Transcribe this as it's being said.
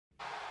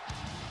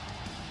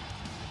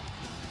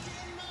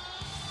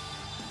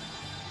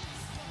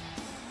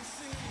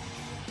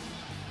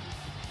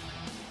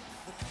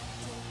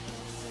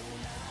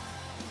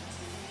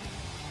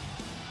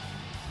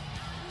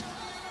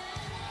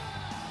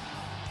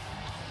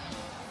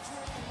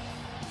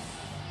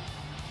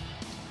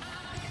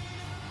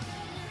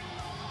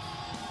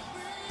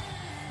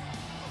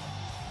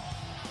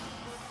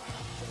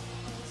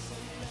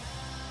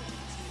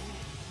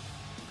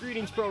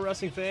Greetings, pro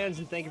wrestling fans,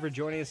 and thank you for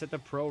joining us at the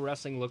Pro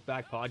Wrestling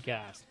LookBack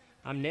Podcast.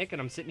 I'm Nick, and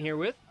I'm sitting here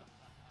with...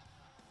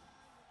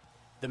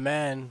 the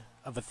man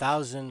of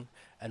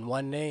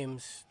 1,001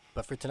 names,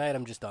 but for tonight,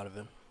 I'm just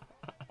Donovan.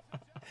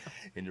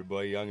 And your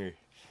boy Younger.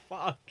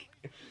 Fuck.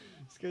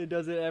 This guy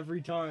does it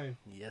every time.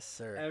 Yes,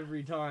 sir.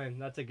 Every time.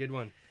 That's a good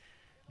one.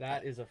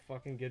 That is a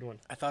fucking good one.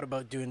 I thought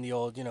about doing the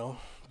old,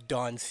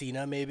 Don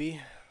Cena, maybe.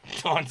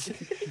 Don.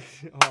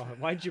 Oh,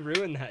 why'd you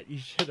ruin that? You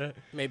should have...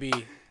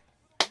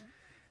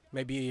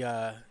 Maybe,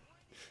 had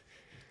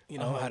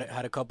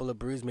a couple of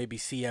brews, maybe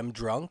CM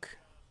drunk.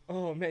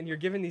 Oh, man, you're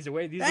giving these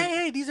away.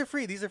 Hey, these are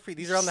free. These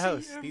are on the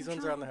house. These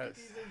ones are on the house.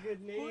 These are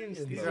good names.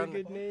 These These are are on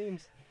good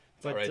names.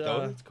 It's all right,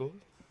 though. It's cool.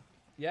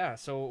 Yeah,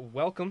 so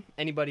welcome,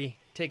 anybody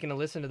taking a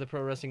listen to the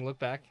Pro Wrestling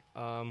Lookback.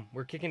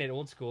 We're kicking it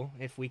old school,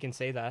 if we can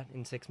say that,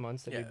 in 6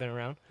 months that we've been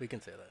around. We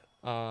can say that.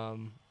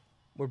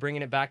 We're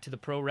bringing it back to the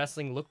Pro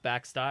Wrestling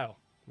Lookback style.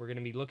 We're going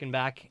to be looking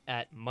back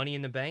at Money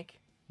in the Bank.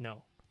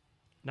 No,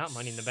 not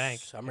Money in the Bank.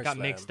 Summer I got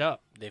Slam. mixed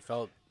up. They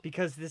felt...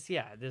 Because this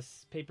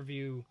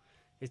pay-per-view,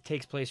 it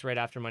takes place right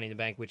after Money in the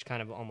Bank, which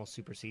kind of almost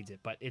supersedes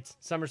it. But it's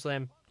Summer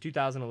Slam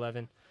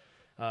 2011.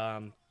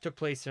 Took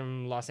place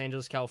in Los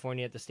Angeles,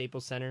 California at the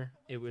Staples Center.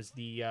 It was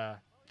the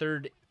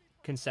third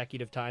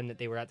consecutive time that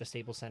they were at the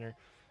Staples Center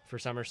for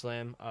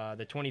SummerSlam,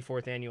 the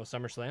 24th annual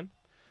SummerSlam.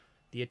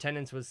 The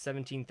attendance was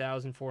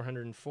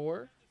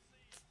 17,404.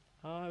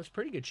 It was a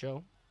pretty good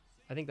show.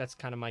 I think that's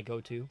kind of my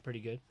go-to.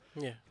 Pretty good.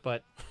 Yeah.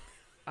 But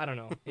I don't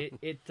know.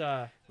 It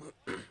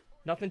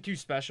nothing too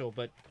special.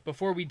 But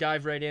before we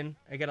dive right in,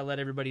 I got to let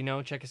everybody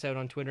know. Check us out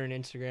on Twitter and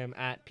Instagram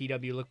at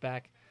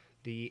PWLookBack.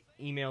 The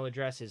email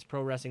address is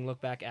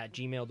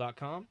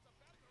prowrestlinglookback@gmail.com.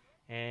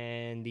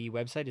 And the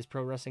website is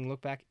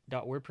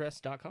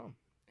prowrestlinglookback.wordpress.com.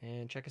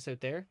 And check us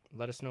out there.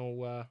 Let us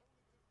know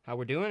how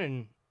we're doing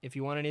and if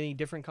you want any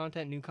different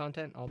content, new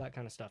content, all that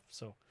kind of stuff.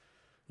 So,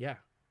 yeah.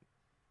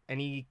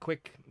 Any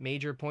quick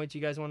major points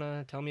you guys want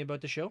to tell me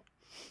about the show?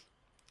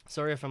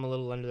 Sorry if I'm a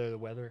little under the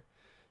weather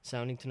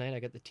sounding tonight. I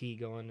got the tea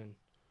going and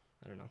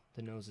I don't know.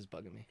 The nose is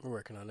bugging me. We're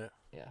working on it.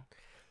 Yeah.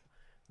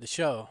 The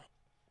show,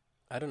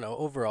 I don't know,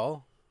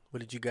 overall,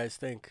 what did you guys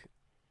think?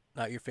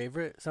 Not your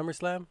favorite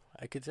SummerSlam,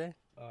 I could say?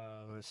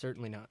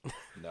 Certainly not.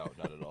 No,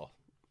 not at all.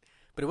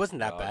 But it wasn't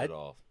that Not bad, at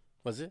all.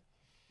 was it?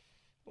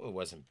 Well, it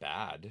wasn't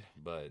bad,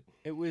 but,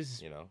 It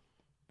was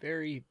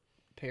very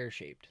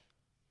pear-shaped.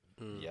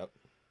 Yep.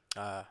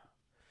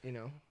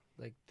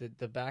 Like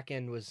the back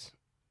end was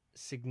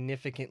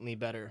significantly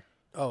better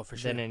Oh, for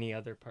sure. than any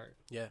other part.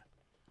 Yeah.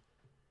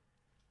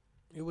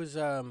 It was,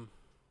 I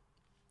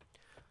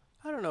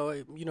don't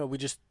know, we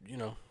just,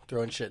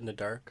 throwing shit in the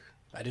dark.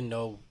 I didn't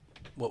know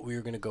what we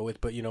were going to go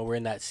with, but, we're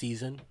in that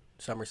season,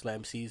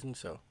 SummerSlam season,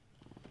 so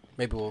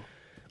maybe we'll...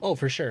 Oh,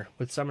 for sure.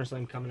 With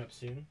SummerSlam coming up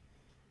soon.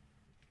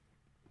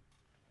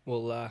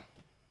 Well,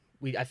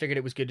 I figured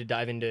it was good to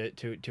dive into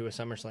a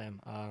SummerSlam.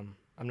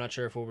 I'm not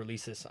sure if we'll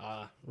release this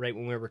right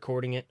when we're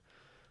recording it,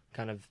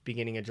 kind of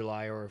beginning of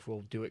July, or if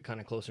we'll do it kind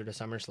of closer to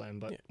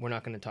SummerSlam. But we're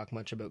not going to talk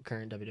much about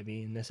current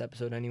WWE in this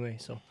episode anyway,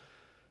 so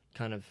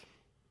kind of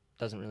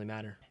doesn't really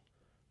matter.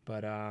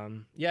 But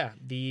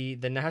the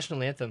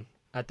national anthem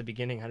at the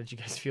beginning. How did you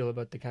guys feel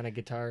about the kind of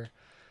guitar?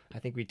 I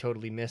think we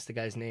totally missed the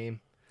guy's name.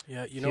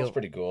 Yeah, It was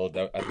pretty cool.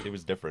 It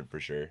was different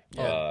for sure.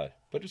 Yeah.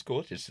 But it was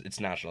cool. It's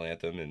national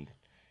anthem, and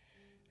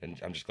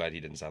I'm just glad he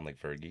didn't sound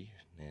like Fergie.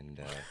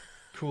 And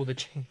Cool to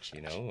change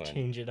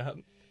it up,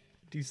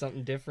 do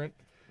something different.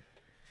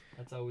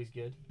 That's always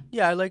good.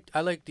 Yeah, I like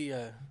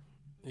the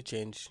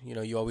change.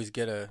 You always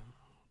get a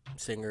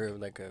singer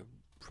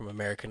from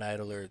American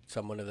Idol or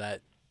someone of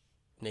that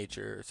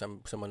nature, or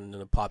someone in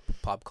the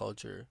pop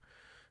culture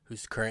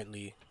who's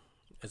currently,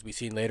 as we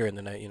seen later in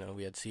the night,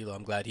 we had CeeLo.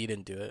 I'm glad he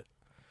didn't do it.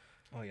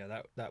 Oh yeah,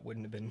 that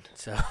wouldn't have been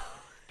So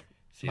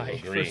my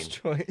CeeLo Green, first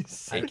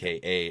choice.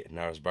 a.k.a.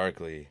 Gnarls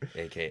Barkley,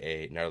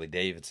 a.k.a. Gnarly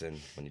Davidson,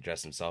 when he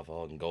dressed himself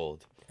all in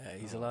gold. yeah,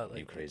 he's a lot like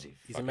You crazy.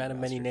 He's a fucking man of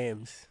many bastard.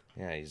 names.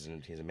 Yeah, he's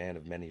a man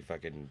of many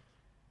fucking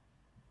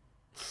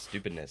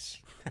stupidness.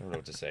 I don't know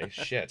what to say.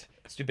 Shit.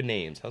 Stupid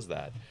names. How's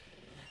that?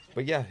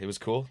 But yeah, it was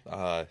cool.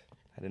 I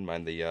didn't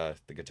mind the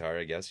guitar,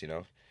 I guess,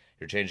 You're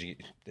changing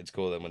it's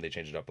cool that when they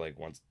change it up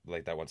once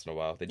in a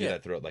while. They do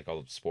that throughout all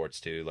of sports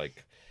too,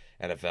 like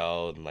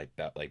NFL and like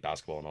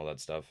basketball and all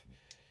that stuff.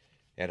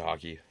 And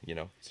hockey,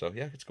 So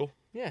yeah, it's cool.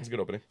 Yeah. It's a good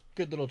opening.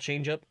 Good little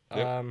change up.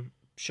 Yep.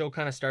 Show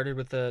kind of started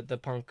with the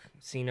Punk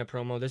Cena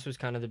promo. This was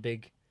kind of the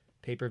big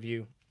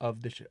pay-per-view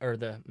of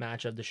the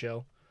match of the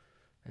show.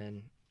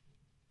 And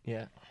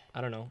yeah,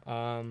 I don't know.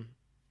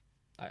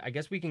 I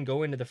guess we can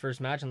go into the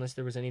first match unless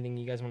there was anything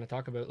you guys want to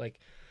talk about. Like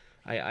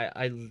I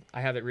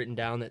have it written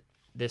down that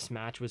this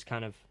match was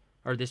kind of,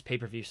 or this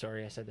pay-per-view,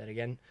 sorry, I said that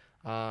again,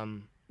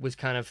 was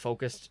kind of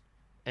focused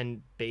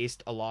and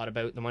based a lot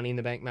about the Money in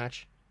the Bank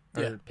match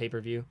or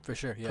pay-per-view For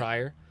sure, yeah.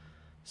 prior.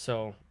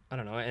 So I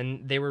don't know,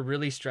 and they were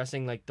really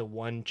stressing the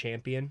one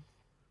champion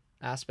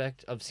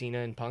aspect of Cena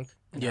and Punk.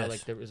 And how,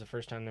 there was the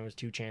first time there was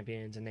two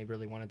champions, and they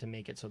really wanted to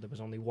make it so there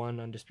was only one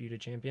undisputed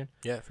champion.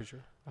 Yeah, for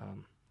sure.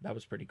 That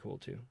was pretty cool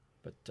too.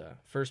 But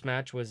first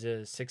match was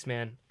a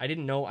 6-man. I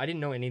didn't know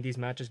any of these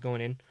matches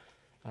going in.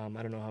 I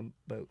don't know how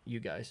about you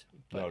guys.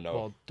 But, No.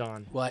 Well,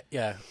 Don. Well,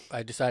 yeah,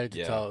 I decided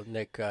to tell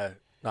Nick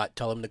not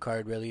tell him the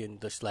card really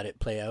and just let it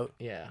play out.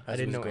 Yeah, as I it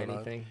didn't was know going on.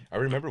 anything. I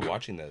remember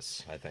watching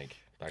this, I think,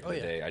 back in the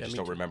day. I Yeah, just me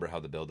don't too. remember how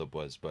the build-up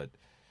was, but...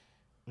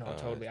 No,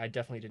 totally. I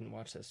definitely didn't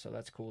watch this, so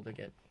that's cool to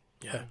get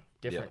Yeah.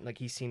 different. Like,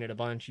 he's seen it a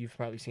bunch. You've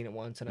probably seen it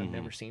once, and I've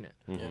never seen it.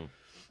 Mhm. Yeah.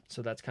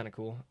 So that's kind of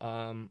cool.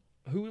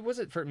 Who was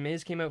it? For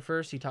Miz came out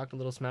first. He talked a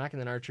little smack, and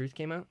then R-Truth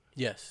came out.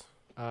 Yes.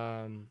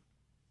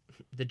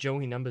 The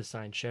Joey Numbers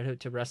sign. Shout out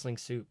to Wrestling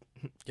Soup.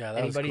 Yeah,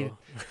 that Anybody was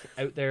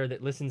cool. out there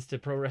that listens to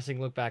Pro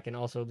Wrestling Look Back and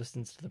also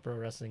listens to the Pro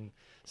Wrestling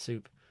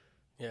Soup.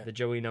 Yeah. The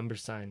Joey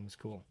Numbers sign was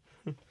cool.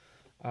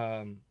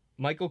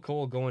 Michael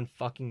Cole going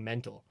fucking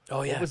mental.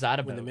 Oh yeah. What was that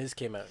about? When the Miz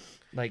came out.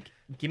 Like,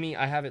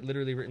 I have it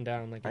literally written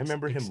down. Like, I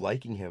remember him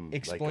liking him.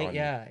 Explain,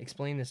 like,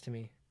 explain this to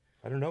me.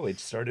 I don't know. It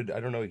started. I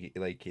don't know.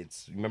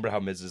 Remember how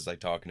Miz is like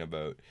talking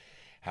about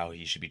how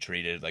he should be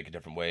treated like a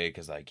different way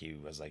because like he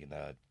was like in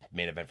the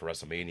main event for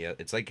WrestleMania.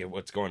 It's like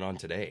what's going on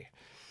today.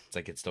 It's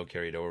like it's still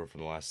carried over from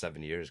the last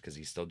 7 years because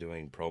he's still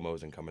doing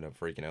promos and coming up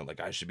freaking out like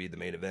I should be the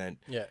main event.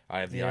 Yeah. I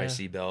have the Yeah.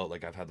 IC belt.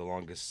 Like I've had the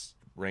longest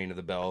reign of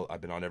the belt.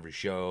 I've been on every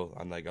show.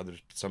 Unlike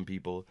some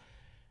people.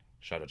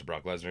 Shout out to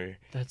Brock Lesnar.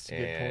 That's a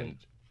good point.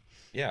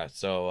 Yeah,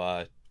 so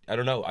I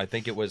don't know. I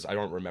think it was. I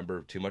don't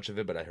remember too much of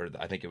it, but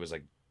I think it was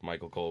like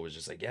Michael Cole was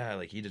just like, yeah,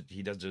 like he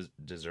does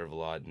deserve a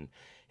lot, and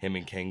him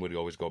and King would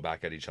always go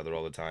back at each other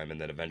all the time,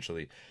 and then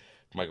eventually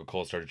Michael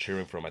Cole started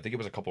cheering for him. I think it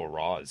was a couple of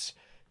Raws,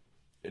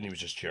 and he was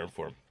just cheering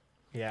for him.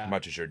 Yeah. I'm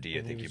not too sure. D,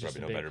 I think he you was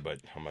probably just know a better, but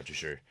I'm not too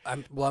sure.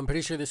 I'm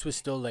pretty sure this was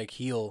still like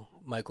heel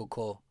Michael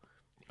Cole.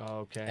 Oh,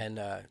 okay. And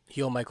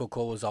heel Michael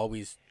Cole was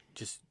always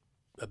just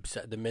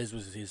upset. The Miz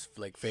was his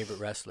like favorite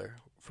wrestler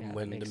from Yeah,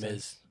 when that the makes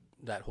Miz sense.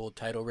 that whole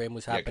title reign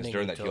was Yeah, because happening.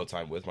 during that until- heel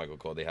time with Michael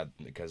Cole,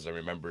 because I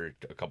remember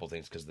a couple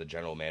things because the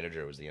general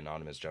manager was the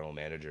anonymous general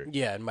manager.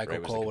 Yeah, and Michael Ray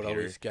was the Cole would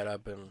computer. always get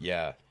up and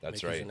Yeah,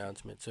 that's make right. his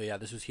announcement. So yeah,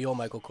 this was heel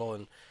Michael Cole,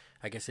 and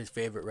I guess his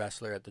favorite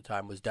wrestler at the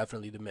time was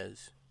definitely the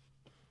Miz.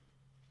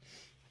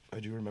 I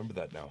do remember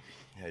that now.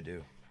 Yeah, I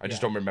do. I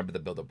just Yeah. don't remember the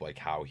build-up, like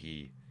how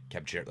he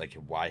kept cheering, like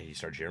why he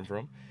started cheering for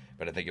him.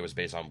 But I think it was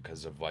based on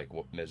because of like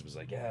what Miz was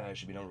like, yeah, I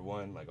should be number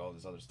one, like all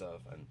this other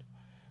stuff, and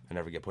I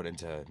never get put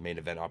into main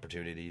event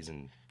opportunities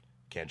and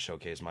can't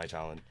showcase my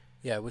talent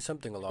Yeah, it was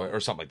something along or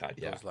something like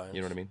that. Yeah, those lines.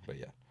 you know what I mean. But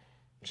yeah,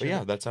 Sure. but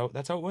yeah,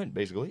 that's how it went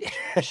basically.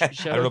 Shout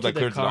I out don't know if to that the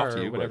clears it car off to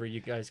or you, whatever but you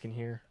guys can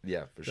hear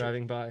yeah, for sure.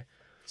 driving by.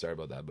 Sorry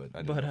about that, but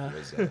I But, don't know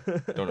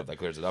if don't know if that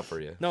clears it up for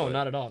you. No, but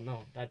not at all.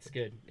 No, that's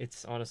good.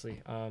 It's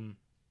honestly,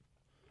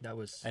 that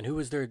was. And who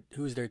was their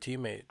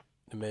teammate?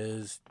 The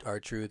Miz,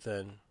 R-Truth,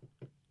 and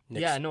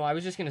Nick. Yeah, no, I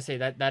was just gonna say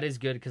that is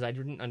good because I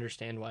didn't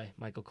understand why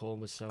Michael Cole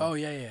was so. Oh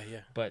yeah.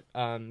 But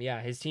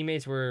yeah, his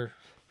teammates were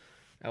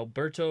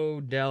Alberto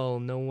Del.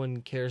 No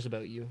one cares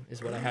about you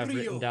is what I have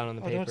written down on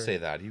the Oh, paper. don't say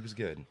that. He was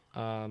good.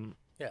 Yeah.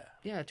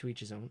 Yeah, to each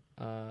his own.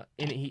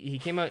 And he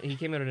came out in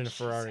a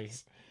Ferrari,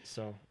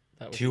 so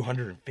that was.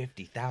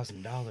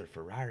 $250,000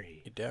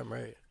 Ferrari. You're damn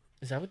right.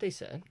 Is that what they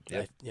said?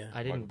 Yeah. Yeah.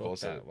 I didn't Michael Cole book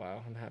said that. it.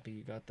 Wow, I'm happy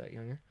you got that,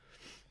 Younger.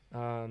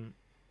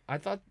 I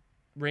thought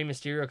Rey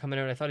Mysterio coming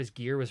out. I thought his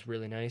gear was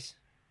really nice,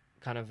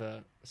 kind of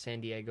a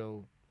San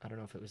Diego. I don't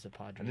know if it was the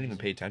Padres. I didn't even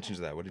pay attention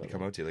to that. What did he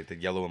come out to? Like the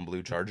yellow and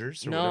blue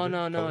Chargers? Or No,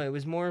 whatever no. color? It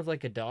was more of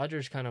like a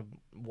Dodgers kind of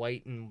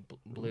white and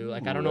blue.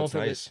 Like I Ooh, don't know if that's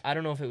it nice. was. I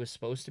don't know if it was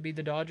supposed to be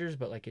the Dodgers,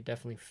 but like it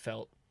definitely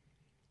felt.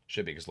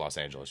 Should be because Los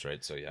Angeles,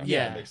 right? So yeah,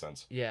 Yeah. that makes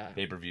sense. Yeah.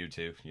 Pay per view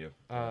too. Yeah.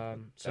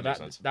 So makes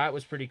sense. that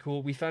was pretty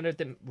cool. We found out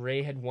that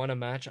Ray had won a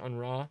match on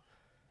Raw,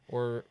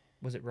 or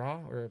was it Raw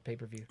or a pay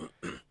per view?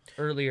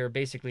 Earlier,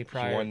 basically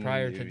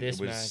prior to this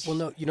was- match. Well,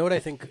 no, you know what I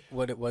think?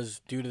 What it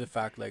was due to the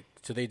fact, like,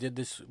 so they did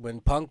this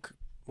when Punk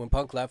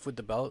left with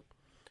the belt.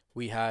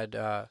 We had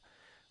a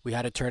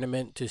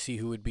tournament to see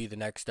who would be the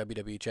next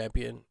WWE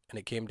champion, and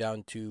it came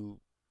down to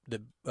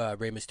the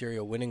Rey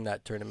Mysterio winning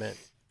that tournament,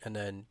 and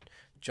then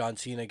John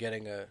Cena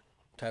getting a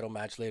title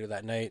match later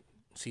that night.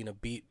 Cena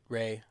beat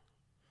Rey,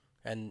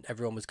 and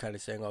everyone was kind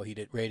of saying, "Oh,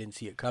 Rey didn't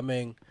see it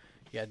coming.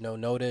 He had no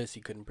notice.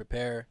 He couldn't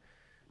prepare."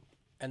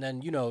 And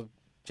then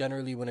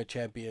generally when a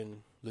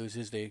champion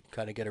loses, they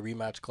kind of get a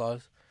rematch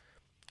clause.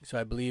 So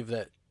I believe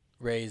that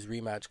Rey's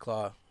rematch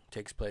clause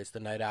takes place the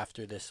night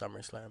after this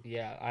Summer Slam.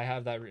 Yeah, I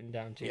have that written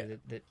down too. Yeah.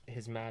 That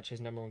his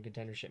number one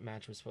contendership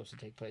match was supposed to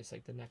take place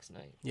like the next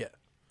night Yeah.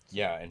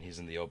 Yeah, and he's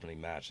in the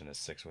opening match in a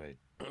six-man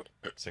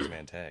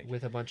tag.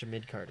 with a bunch of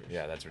mid carders.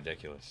 Yeah, that's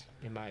ridiculous.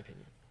 In my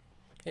opinion.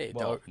 Hey,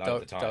 Well, not at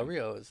the time. Del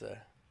Rio is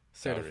a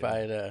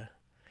certified.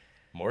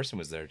 Morrison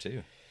was there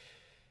too.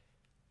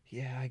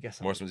 Yeah, I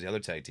guess. Morrison was the other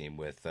tag team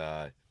with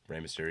Rey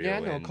Mysterio. Yeah,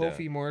 no, and,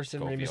 Kofi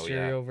Morrison, Rey Kofi, oh,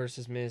 Mysterio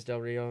versus Miz, Del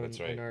Rio, That's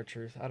right. and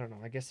R-Truth. I don't know.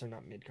 I guess they're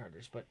not mid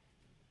carders, but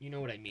you know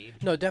what I mean.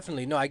 No,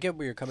 definitely. No, I get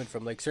where you're coming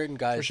from. Like certain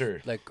guys, For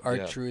sure. like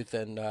R-Truth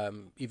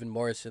and even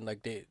Morrison,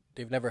 like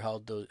they've never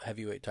held the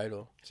heavyweight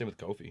title. Same with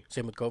Kofi.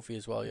 Same with Kofi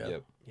as well. Yeah.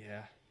 Yep.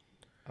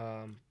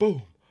 Yeah.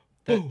 Boom.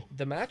 Boom.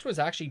 The match was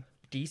actually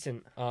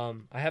decent. I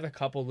have a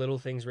couple little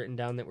things written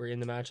down that were in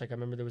the match. Like I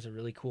remember there was a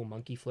really cool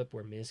monkey flip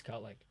where Miz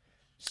got like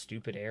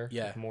stupid air,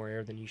 like more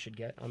air than you should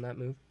get on that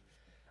move.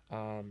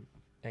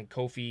 And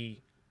Kofi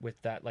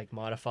with that like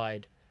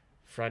modified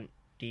front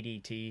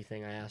DDT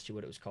thing. I asked you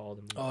what it was called.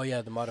 Oh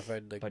yeah, the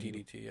modified like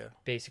DDT. Yeah,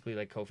 basically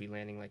like Kofi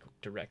landing like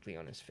directly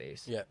on his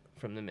face. Yeah,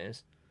 from the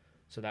Miz,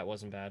 so that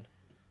wasn't bad.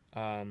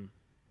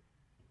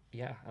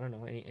 Yeah, I don't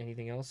know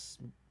anything else,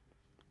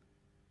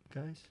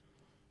 guys,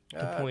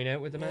 to point out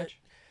with the match.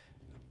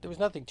 There was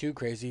nothing too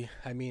crazy.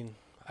 I mean,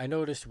 I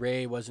noticed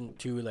Ray wasn't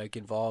too like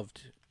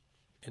involved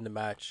in the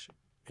match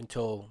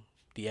until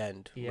the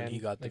end when he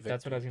got the victory.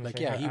 That's what I was gonna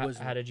say.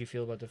 Yeah, how did you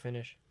feel about the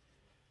finish?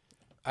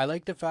 I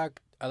like the fact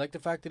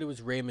that it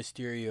was Rey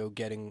Mysterio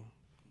getting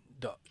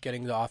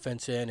the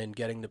offense in and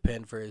getting the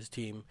pin for his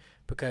team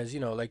because, you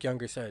know, like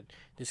Younger said,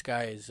 this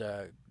guy is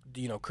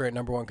current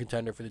number one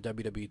contender for the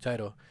WWE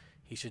title.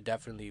 He should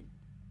definitely,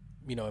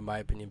 you know, in my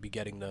opinion, be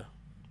getting the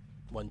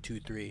 1,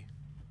 2, 3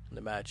 in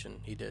the match,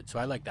 and he did. So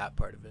I like that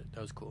part of it. That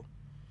was cool.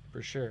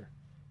 For sure.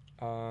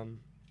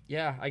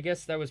 Yeah, I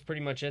guess that was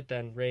pretty much it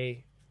then.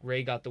 Ray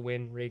got the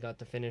win. Ray got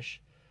the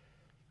finish.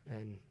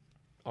 And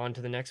on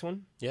to the next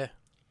one. Yeah.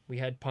 We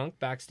had Punk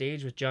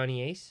backstage with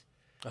Johnny Ace.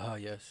 Oh,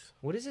 yes.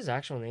 What is his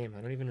actual name?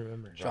 I don't even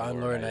remember. John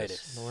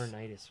Laurinaitis.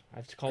 Laurinaitis.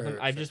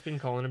 I've just been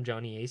calling him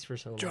Johnny Ace for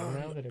so long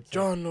now that it's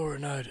John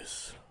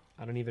Laurinaitis.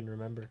 I don't even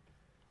remember.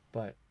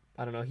 But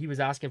I don't know. He was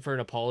asking for an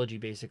apology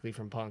basically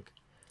from Punk.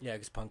 Yeah,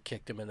 because Punk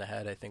kicked him in the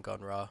head, I think,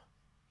 on Raw.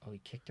 Oh, he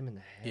kicked him in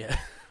the head. Yeah.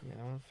 Yeah,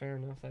 well, fair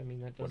enough. I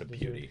mean, that does What a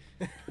beauty.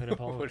 An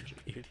apology.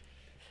 What a beauty.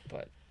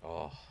 But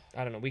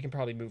I don't know. We can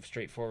probably move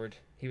straight forward.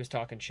 He was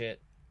talking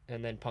shit,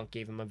 and then Punk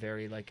gave him a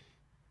very like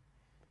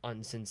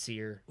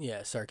unsincere,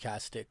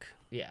 sarcastic,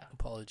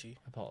 apology.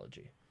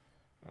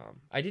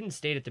 I didn't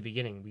state at the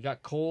beginning. We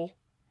got Cole,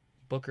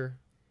 Booker,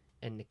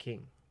 and the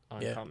King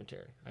on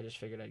commentary. I just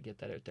figured I'd get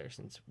that out there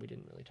since we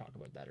didn't really talk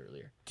about that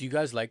earlier. Do you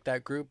guys like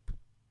that group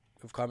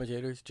of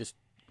commentators? Just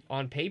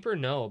on paper,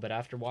 no, but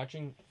after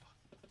watching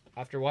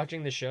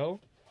the show,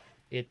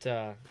 it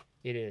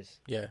is.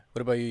 Yeah.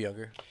 What about you,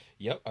 Younger?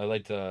 Yep, I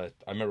liked. I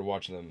remember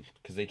watching them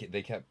because they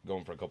kept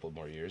going for a couple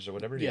more years or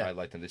whatever. Yeah, I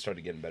liked them. They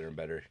started getting better and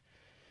better.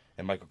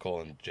 And Michael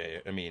Cole and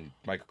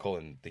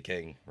the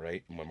King,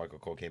 right? When Michael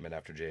Cole came in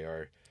after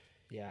JR.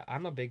 Yeah,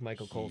 I'm a big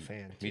Michael Cole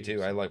fan. Me too.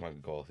 So. I like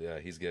Michael Cole. Yeah,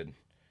 he's good.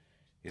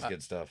 He's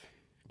good stuff.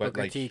 But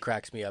Booker T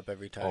cracks me up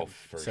every time. Oh,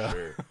 for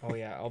sure. Oh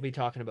yeah, I'll be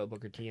talking about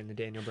Booker T in the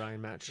Daniel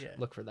Bryan match. Yeah.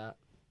 Look for that.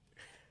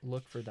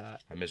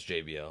 I miss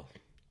JBL.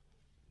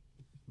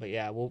 But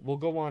yeah, we'll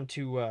go on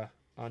to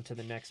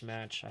the next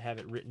match. I have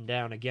it written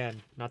down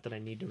again. Not that I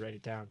need to write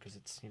it down because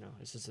it's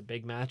this is a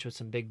big match with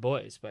some big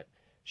boys, but.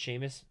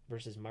 Sheamus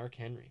versus Mark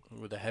Henry.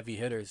 With the heavy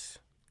hitters.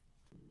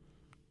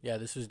 Yeah,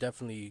 this was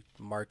definitely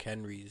Mark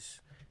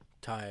Henry's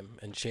time.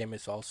 And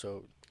Sheamus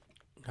also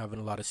having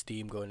a lot of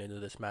steam going into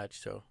this match.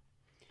 So,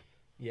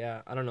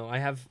 yeah, I don't know. I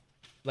have,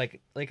 like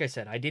I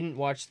said, I didn't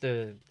watch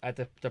the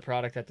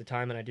product at the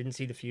time, and I didn't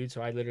see the feud,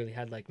 so I literally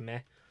had like meh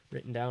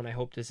written down. I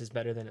hope this is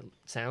better than it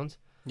sounds.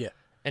 Yeah.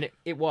 And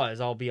it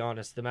was, I'll be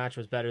honest. The match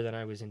was better than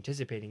I was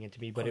anticipating it to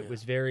be, but it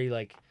was very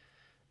like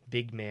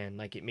big man.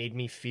 Like it made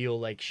me feel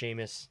like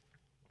Sheamus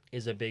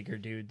is a bigger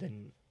dude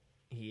than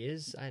he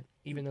is.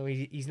 Even though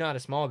he's not a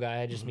small guy,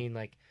 I just mean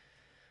like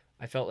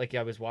I felt like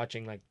I was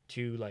watching like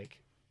two like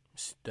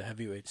the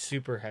heavyweights,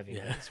 super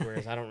heavyweights.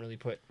 Whereas I don't really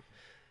put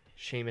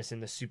Sheamus in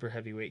the super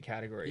heavyweight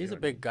category. He's a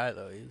big guy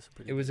though.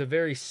 It was a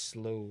very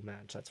slow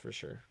match, that's for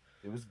sure.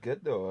 It was good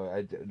though.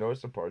 I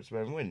noticed the parts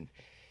when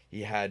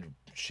he had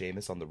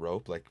Sheamus on the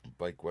rope, like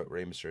what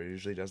Rey Mysterio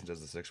usually does the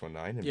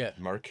 619, and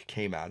Mark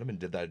came at him and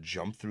did that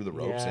jump through the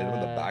ropes, hit him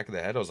in the back of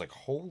the head. I was like,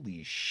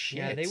 holy shit.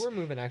 Yeah, they were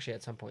moving actually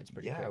at some points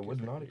pretty quick. I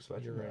was not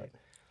expecting that.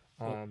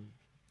 Right.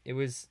 It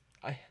was...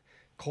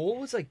 Cole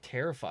was like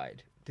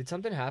terrified. Did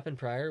something happen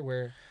prior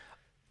where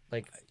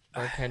like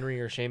Mark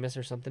Henry or Sheamus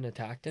or something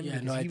attacked him?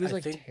 Yeah, he was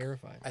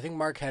terrified. I think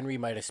Mark Henry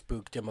might have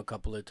spooked him a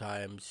couple of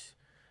times,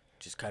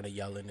 just kind of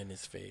yelling in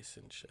his face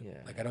and shit. Yeah.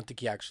 Like I don't think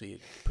he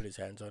actually put his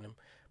hands on him.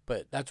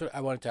 But that's what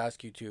I wanted to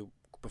ask you too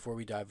before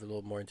we dive a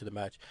little more into the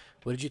match.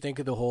 What did you think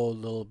of the whole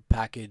little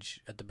package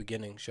at the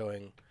beginning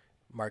showing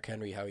Mark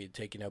Henry how he'd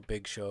taken out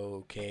Big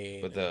Show,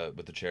 Kane, with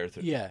the chair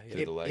through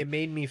the leg? It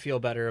made me feel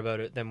better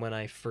about it than when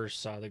I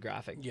first saw the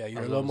graphic. Yeah,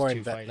 you're a little more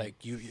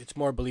like you. It's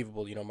more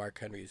believable. Mark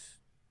Henry's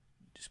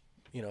just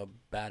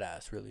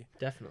badass, really.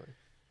 Definitely.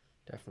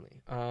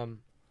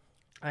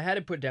 I had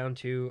it put down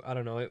too. I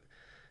don't know.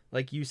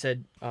 Like you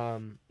said,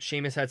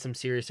 Sheamus had some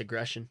serious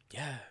aggression.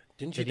 Yeah.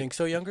 Didn't you think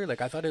so, Younger? Like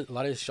I thought a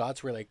lot of his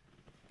shots were like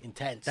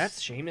intense.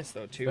 That's Sheamus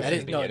though too.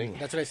 That's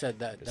what I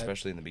said.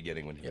 Especially in the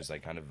beginning when he was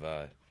like kind of,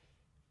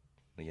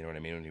 you know what I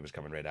mean, when he was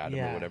coming right at him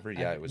or whatever.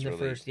 Yeah, it was really.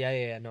 First,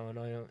 yeah. No, I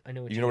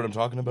know. You know what I'm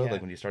talking about? Yeah.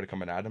 Like when he started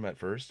coming at him at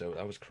first,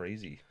 that was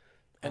crazy.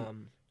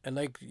 And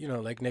like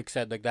like Nick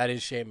said, like that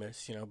is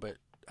Sheamus, But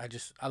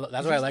that's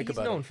what I like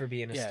about him. He's known for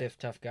being a stiff,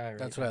 tough guy. Right?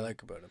 That's what I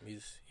like about him.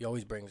 He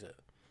always brings it.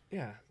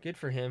 Yeah, good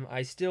for him.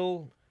 I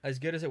still, as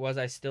good as it was,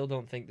 I still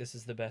don't think this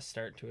is the best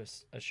start to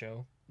a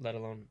show. let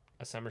alone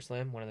a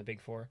SummerSlam, one of the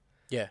big four.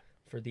 Yeah.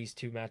 For these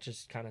two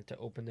matches kind of to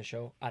open the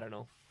show. I don't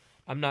know.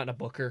 I'm not a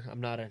booker.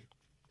 I'm not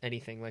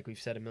anything like we've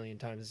said a million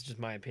times. It's just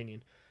my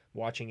opinion.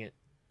 Watching it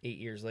 8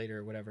 years later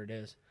or whatever it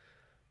is.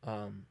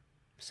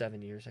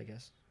 7 years, I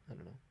guess. I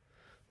don't know.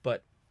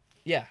 But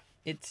yeah,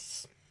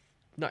 it's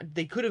not.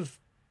 They could have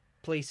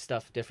placed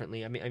stuff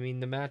differently. I mean,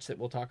 the match that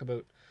we'll talk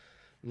about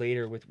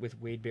later with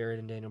Wade Barrett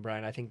and Daniel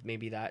Bryan, I think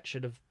maybe that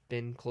should have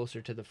been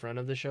closer to the front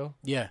of the show.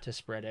 Yeah. To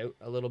spread out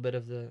a little bit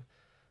of the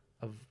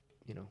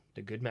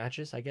good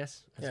matches, I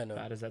guess. As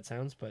bad as that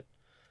sounds, but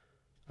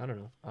I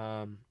don't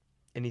know.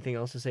 Anything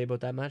else to say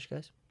about that match,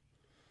 guys?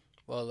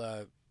 Well,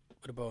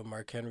 what about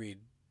Mark Henry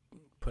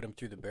put him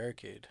through the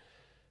barricade?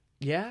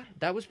 Yeah,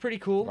 that was pretty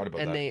cool.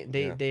 And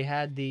that. they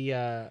had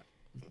the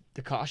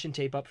caution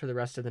tape up for the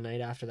rest of the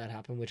night after that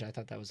happened, which I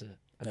thought that was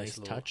a nice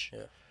touch.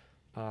 Yeah.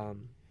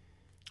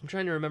 I'm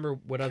trying to remember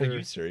what other. Are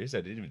you serious?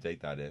 I didn't even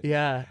take that in.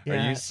 Yeah.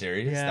 Are you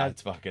serious? Yeah.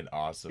 That's fucking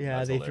awesome. Yeah,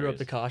 That's they hilarious. threw up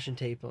the caution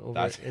tape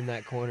over in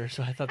that corner,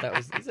 so I thought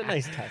it's a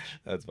nice touch.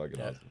 That's fucking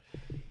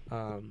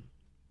awesome.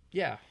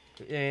 Yeah,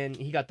 and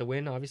he got the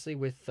win, obviously,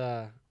 with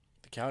the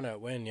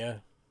count-out win, yeah.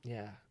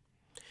 Yeah.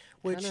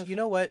 Which, you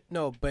know what?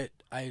 No, but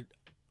I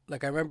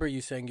remember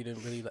you saying you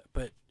didn't really,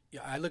 but yeah,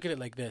 I look at it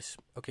like this.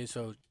 Okay,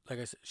 so like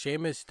I said,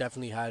 Sheamus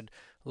definitely had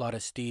a lot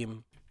of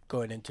steam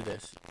going into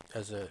this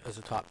as a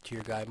top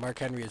tier guy. Mark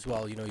Henry as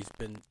well. You know, he's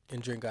been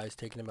injuring guys,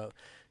 taking him out.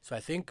 So I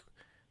think,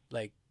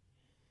 like,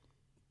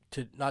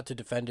 not to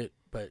defend it,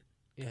 but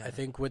I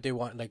think what they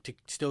want, like, to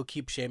still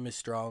keep Sheamus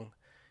strong.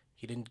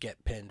 He didn't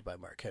get pinned by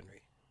Mark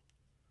Henry.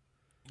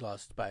 He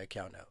lost by a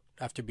count out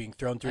after being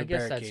thrown through a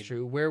barricade. I guess that's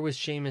true. Where was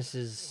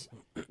Sheamus's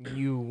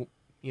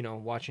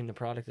watching the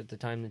product at the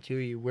time, the two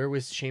of you? Where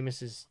was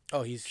Sheamus's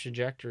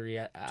trajectory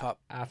top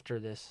after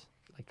this?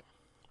 Like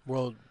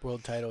world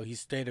title. He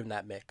stayed in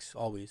that mix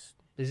always.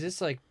 Is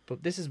this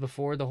this is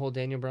before the whole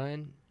Daniel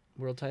Bryan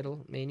world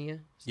title mania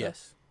stuff?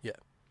 Yes. Yeah.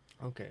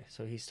 Okay,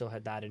 so he still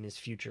had that in his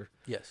future.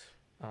 Yes.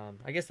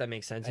 I guess that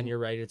makes sense, and you're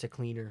right. It's a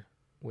cleaner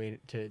way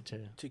to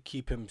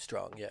keep him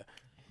strong. Yeah.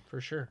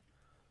 For sure.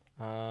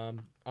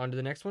 On to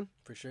the next one.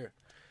 For sure.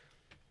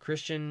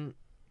 Christian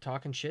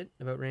talking shit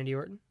about Randy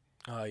Orton.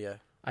 Oh yeah.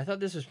 I thought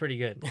this was pretty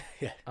good.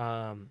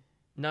 Yeah.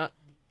 Not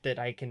that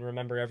I can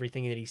remember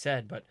everything that he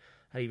said, but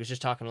he was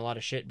just talking a lot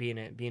of shit, being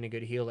a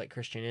good heel like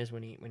Christian is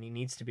when he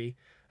needs to be,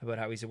 about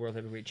how he's a world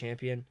heavyweight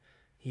champion.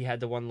 He had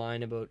the one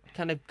line about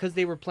kind of because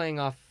they were playing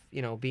off,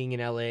 being in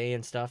LA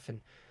and stuff,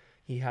 and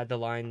he had the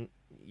line,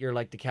 "You're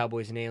like the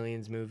Cowboys and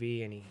Aliens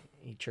movie," and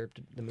he chirped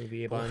the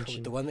movie a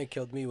bunch. The one that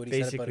killed me, what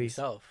he said about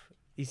himself.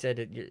 He said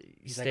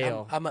he's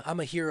stale. Like, I'm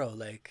a hero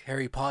like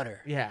Harry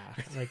Potter. Yeah,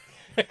 it's like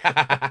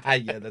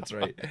yeah, that's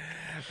right.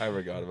 I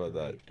forgot about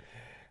that.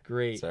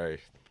 Great. Sorry.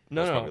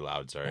 No, That's probably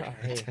loud. Sorry.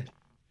 Hey,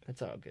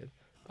 that's all good.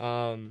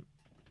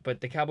 But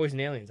the Cowboys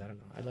and Aliens, I don't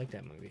know. I like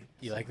that movie.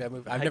 You like that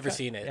movie? I've never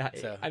seen it.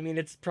 So. I mean,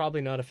 it's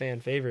probably not a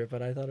fan favorite,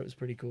 but I thought it was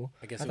pretty cool.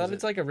 I thought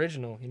it's like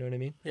original. You know what I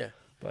mean? Yeah.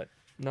 But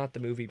not the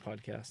movie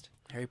podcast.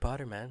 Harry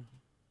Potter, man.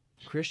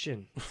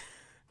 Christian,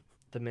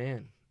 the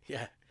man.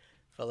 Yeah,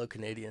 fellow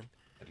Canadian.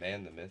 The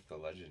man, the myth, the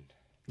legend.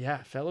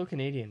 Yeah, fellow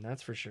Canadian,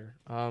 that's for sure.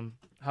 How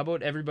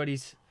about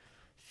everybody's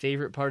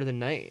favorite part of the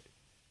night?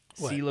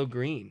 CeeLo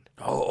Green.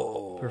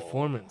 Oh.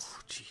 Performance.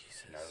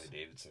 Jesus. Harley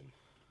Davidson.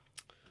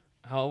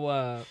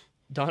 How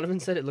Donovan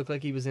said it looked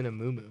like he was in a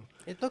muumuu.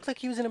 It looked like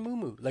he was in a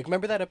muumuu. Like,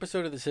 remember that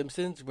episode of The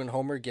Simpsons when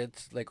Homer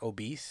gets, like,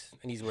 obese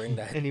and he's wearing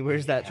that? And he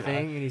wears that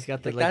thing and he's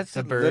got the, that's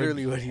the bird.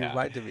 Literally what he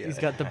reminded me of. He's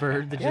got the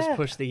bird that just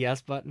pushed the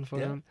yes button for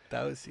him.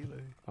 That was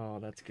CeeLo. Oh,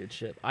 that's good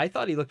shit. I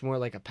thought he looked more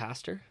like a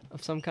pastor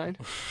of some kind.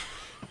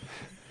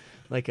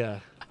 Like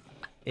a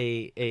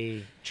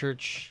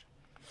church,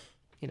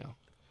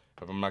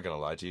 But I'm not going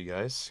to lie to you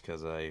guys,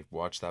 because I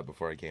watched that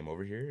before I came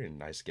over here,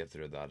 and I skipped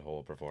through that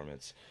whole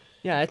performance.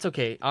 Yeah, it's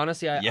okay.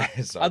 Honestly,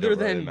 Yes, I other don't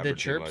really than remember the too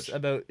chirps much.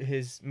 about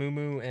his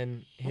muumuu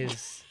and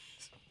his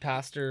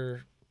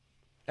pastor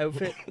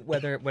outfit,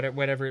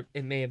 whatever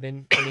it may have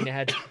been, I mean, it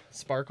had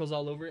sparkles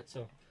all over it,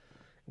 so it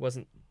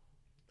wasn't,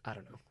 I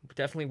don't know,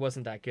 definitely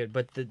wasn't that good.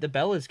 But the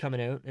Bellas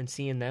coming out and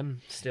seeing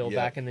them still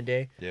back in the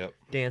day,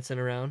 dancing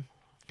around,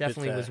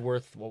 definitely was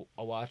worth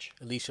a watch.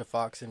 Alicia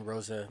Fox and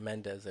Rosa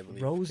Mendez, I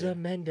believe. Rosa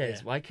Mendez.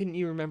 Yeah. Why couldn't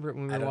you remember it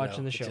when we were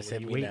watching the show? Were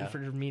you waiting for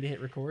me to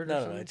hit record?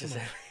 No, it just.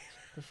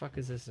 The fuck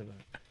is this about?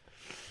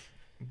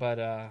 But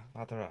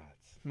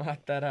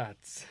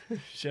Matarazzi.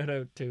 Shout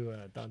out to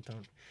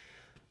Danton.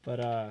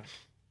 But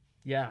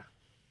yeah.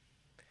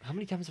 How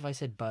many times have I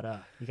said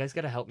You guys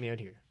got to help me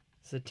out here.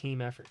 It's a team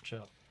effort.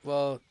 Chill.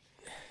 Well,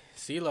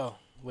 CeeLo.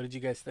 What did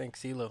you guys think,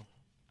 CeeLo?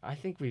 I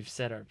think we've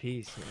said our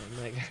piece,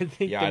 man. Like, I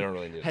think I don't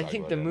really need to talk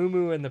think about the it.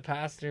 muumuu and the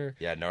pastor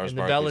and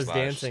the Bella's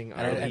dancing.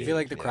 I feel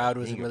like the crowd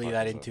wasn't really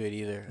that into it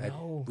either.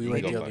 No, we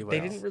weren't the only ones. They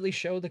didn't really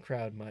show the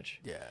crowd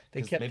much. Yeah.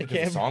 They kept the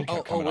The song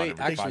camera. kept coming on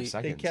every 5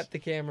 seconds. They kept the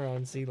camera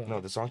on CeeLo.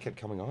 No, the song kept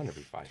coming on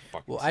every 5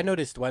 fucking Well, seconds. I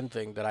noticed one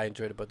thing that I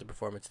enjoyed about the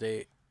performance.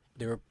 They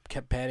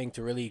kept panning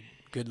to really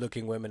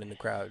good-looking women in the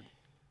crowd.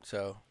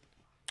 So,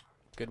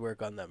 good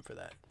work on them for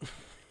that.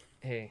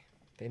 Hey,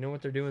 they know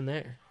what they're doing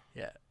there.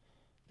 Yeah.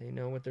 They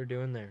know what they're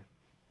doing there.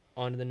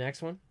 On to the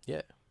next one.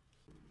 Yeah.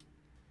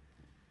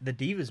 The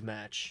Divas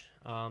match.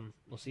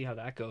 We'll see how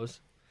that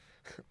goes.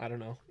 I don't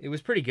know. It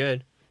was pretty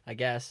good, I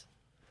guess,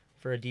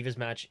 for a Divas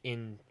match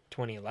in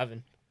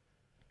 2011.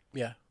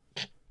 Yeah.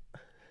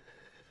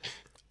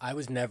 I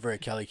was never a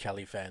Kelly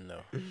fan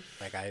though.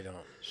 Like I don't.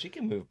 She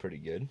can move pretty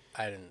good.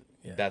 I didn't.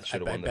 Yeah. Beth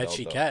should have won the I bet belt,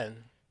 she though.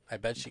 can. I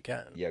bet she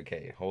can. Yeah,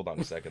 okay. Hold on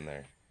a second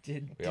there. We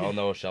Did all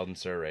know Sheldon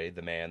Surrey,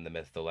 the man, the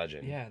myth, the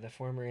legend. Yeah, the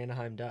former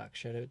Anaheim Ducks.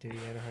 Shout out to the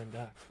Anaheim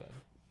Ducks. But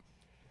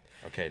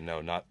Okay, no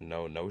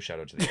shout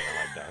out to the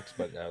Anaheim Ducks,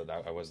 but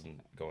I wasn't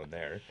going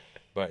there.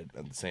 But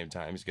at the same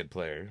time, he's a good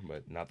player,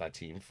 but not that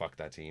team. Fuck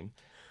that team.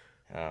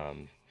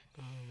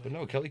 But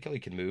no, Kelly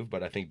can move,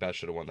 but I think Beth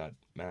should have won that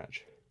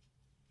match.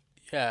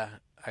 Yeah,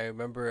 I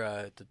remember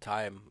at the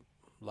time,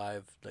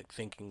 live, like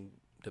thinking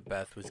that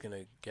Beth was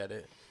gonna get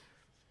it.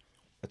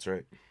 That's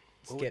right.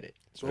 let's get it.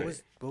 What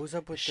was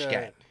up with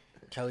Scat.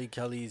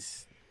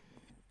 Kelly's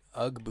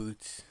UGG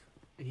boots?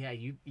 Yeah,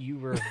 you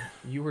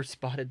were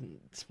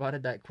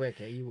spotted that quick.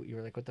 Eh? You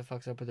were like, what the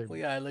fuck's up with her? Well,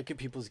 yeah, I look at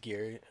people's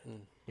gear,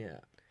 and Yeah,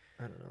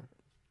 I don't know.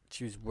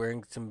 she was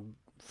wearing some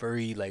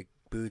furry like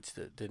boots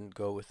that didn't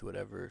go with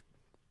whatever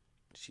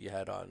she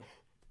had on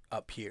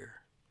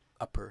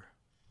upper.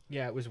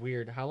 Yeah, it was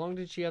weird. How long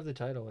did she have the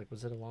title? Like,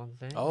 was it a long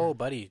thing? Oh,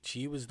 buddy,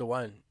 she was the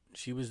one.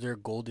 She was their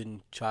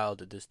golden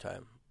child at this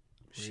time.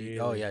 Oh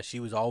Really? yeah,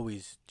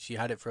 she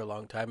had it for a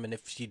long time, and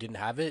if she didn't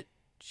have it,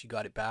 she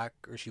got it back,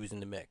 or she was in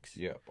the mix.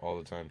 Yeah, all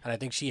the time. And I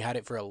think she had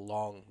it for a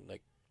long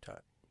time,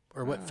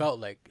 or what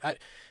felt like,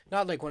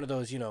 not like one of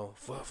those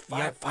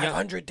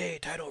 500-day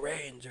title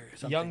reigns or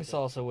something. Young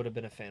Salsa would have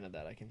been a fan of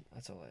that.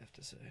 That's all I have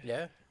to say.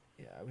 Yeah.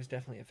 Yeah, I was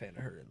definitely a fan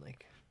of her in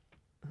like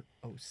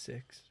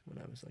 06 when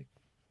I was like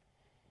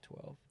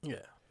 12. Yeah.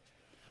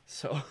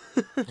 So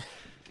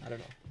I don't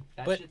know.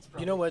 That But shit's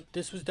you know what?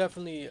 This was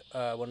definitely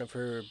one of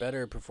her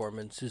better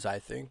performances, I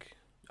think.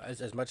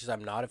 As much as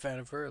I'm not a fan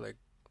of her, like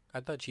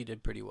I thought she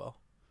did pretty well.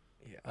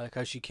 Yeah. I like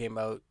how she came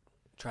out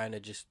trying to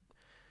just.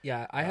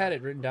 Yeah, I had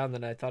it written down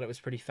that I thought it was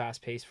pretty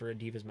fast paced for a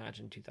Divas match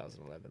in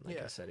 2011. Like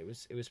Yeah. I said, it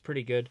was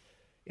pretty good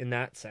in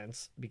that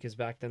sense because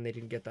back then they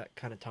didn't get that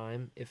kind of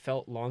time. It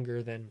felt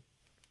longer than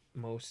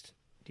most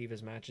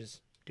Divas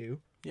matches do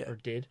or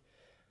did.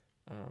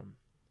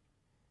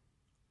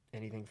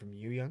 Anything from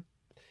you, Young?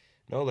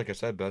 No, like I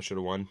said, Beth should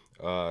have won.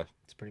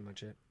 That's pretty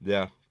much it.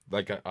 Yeah,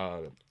 like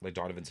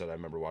Donovan said, I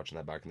remember watching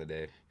that back in the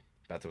day.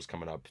 Beth was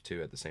coming up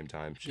too at the same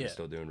time. She was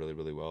still doing really,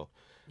 really well.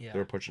 Yeah, They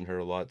were pushing her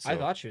a lot. So. I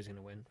thought she was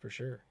gonna win for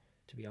sure.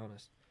 To be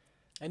honest.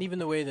 And even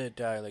the way that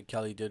like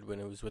Kelly did when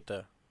it was with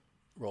the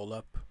roll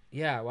up.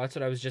 Yeah, well, that's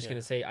what I was just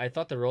gonna say. I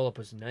thought the roll up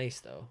was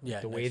nice though. Yeah,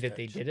 the way nice that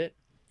they touch. did it.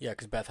 Yeah,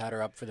 because Beth had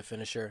her up for the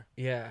finisher.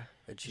 Yeah,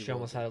 And she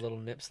almost had a little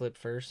nip slip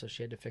first, so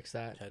she had to fix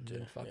that. Had and to,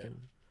 then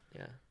fucking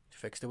yeah. She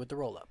fixed it with the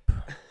roll up.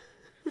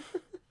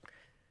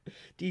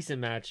 Decent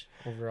match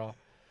overall.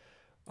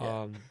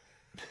 Yeah.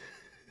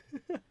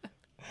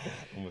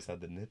 Almost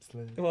had the nip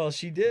slip. Well,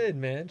 she did,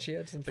 man. She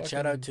had some. But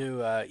shout out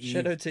to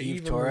Eve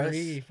Eva Torres.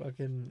 Marie.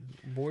 Fucking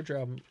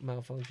wardrobe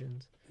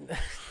malfunctions.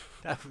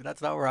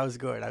 That's not where I was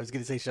going. I was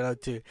going to say shout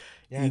out to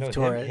Yeah, Eve no,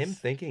 Torres him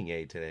thinking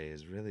today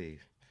is really.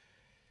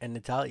 and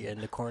Natalia in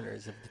the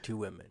corners of the two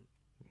women.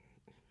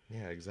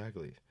 Yeah,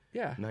 exactly.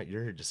 Yeah. Not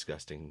your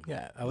disgusting.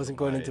 Yeah, I wasn't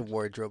going into mind.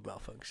 wardrobe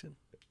malfunction.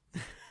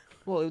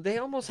 Well, they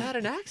almost had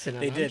an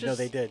accident. They I'm did. just-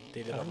 They did.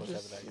 They did I'm almost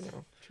just, have an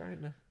accident.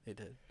 trying to They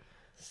did.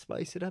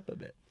 spice it up a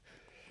bit.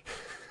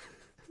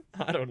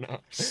 I don't know.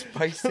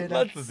 Spice it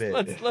up a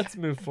bit. Let's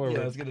move forward.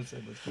 Yeah, I was gonna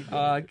say let's keep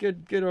going.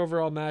 Good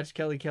overall match.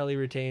 Kelly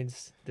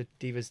retains the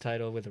Divas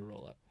title with a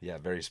roll up Yeah,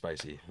 very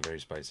spicy. Very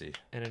spicy.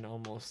 and an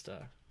almost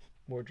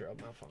wardrobe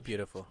malfunction.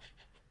 Beautiful.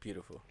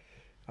 Beautiful.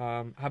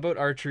 How about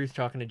R-Truth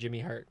talking to Jimmy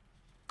Hart?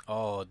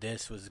 Oh,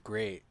 this was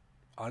great.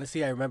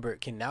 Honestly,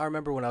 can now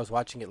remember when I was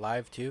watching it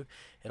live too.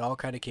 It all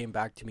kind of came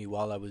back to me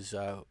while I was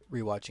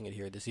rewatching it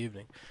here this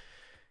evening.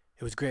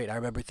 It was great. I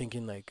remember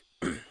thinking like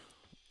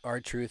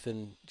R-Truth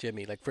and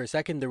Jimmy. Like for a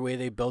second, the way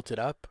they built it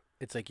up,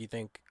 it's like you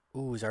think,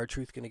 "Ooh, is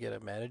R-Truth gonna get a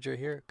manager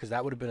here?" Because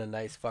that would have been a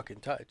nice fucking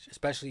touch,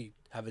 especially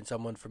having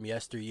someone from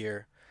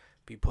yesteryear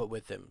be put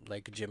with him,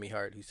 like Jimmy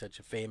Hart, who's such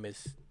a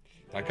famous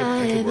That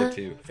could work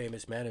too.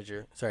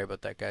 manager. Sorry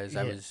about that, guys.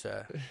 I Yeah. was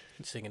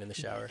singing in the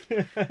shower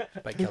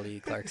by Kelly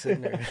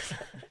Clarkson.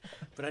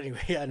 But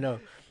anyway, yeah, no.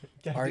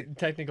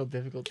 Technical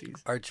difficulties.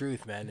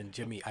 R-Truth, man, and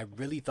Jimmy. I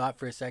really thought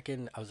for a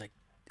second, I was like,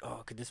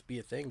 oh, could this be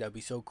a thing? That'd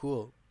be so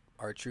cool.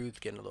 R-Truth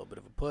getting a little bit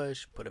of a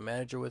push, put a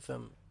manager with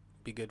him,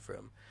 be good for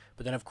him.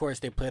 But then, of course,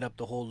 they played up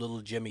the whole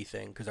little Jimmy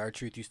thing, because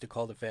R-Truth used to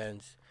call the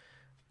fans,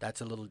 that's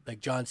a little, like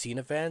John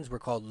Cena fans were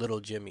called Little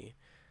Jimmy.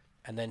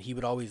 And then he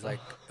would always like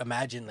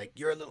imagine like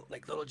you're a little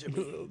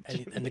Jimmy,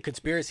 and the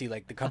conspiracy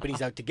like the company's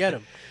out to get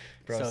him.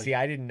 Bro, So- see,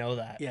 I didn't know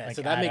that. Yeah, like,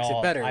 so that at makes it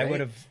all. better, I right? would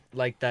have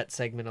liked that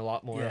segment a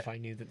lot more Yeah. if I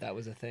knew that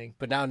was a thing.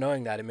 But now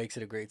knowing that, it makes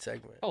it a great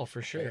segment. Oh,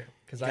 for sure.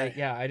 Because I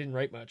didn't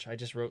write much. I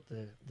just wrote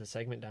the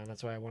segment down.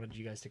 That's why I wanted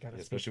you guys to kind of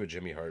Especially with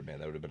Jimmy Hart, man,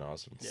 that would have been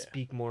awesome. Yeah.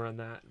 speak more on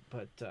that.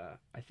 But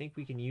I think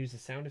we can use the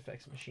sound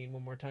effects machine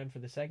one more time for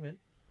the segment.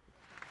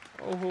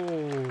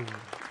 Oh.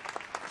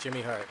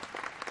 Jimmy Hart.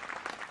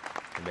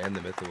 The man,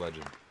 the myth, the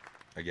legend.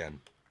 Again.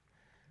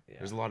 Yeah.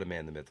 There's a lot of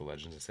man, the myth, the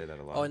legends. I say that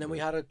a lot. Oh, and then we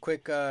had a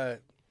quick, our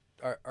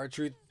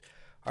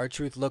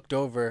truth looked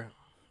over,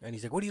 and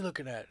he's like, "What are you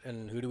looking at?"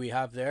 And who do we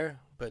have there?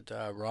 But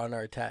Ron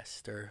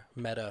Artest, or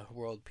Meta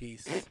World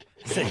Peace.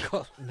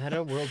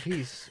 Meta World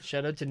Peace.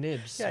 Shout out to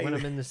Nibs. Yeah, when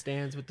I'm in the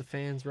stands with the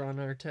fans, Ron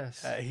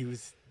Artest.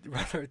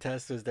 Ron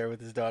Artest was there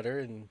with his daughter,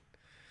 and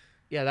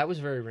Yeah, that was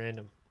very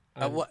random.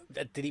 what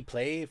did he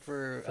play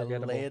for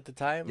Forgettable. LA at the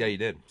time? Yeah, you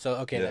did. So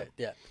okay,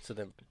 Yeah. So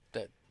then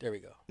there we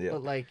go. Yeah.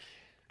 But like,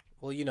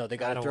 Well, you know they I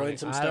got to don't throw wanna- in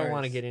some I stars. don't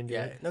wanna get into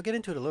it. No, get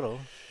into it a little.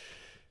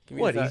 Give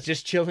me what? your He's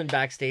just chilling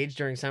backstage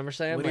during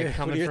SummerSlam, What like are your,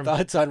 coming what are your from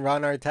thoughts on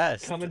Ron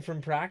Artest? coming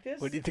from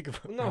practice. What do you think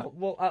about? No,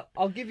 well,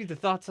 I'll give you the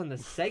thoughts on the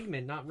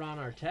segment, not Ron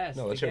Artest.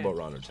 No, let's hear Again, about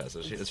Ron Artest.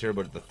 Let's hear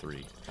about the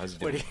three. How's he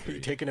doing? What are you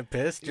taking a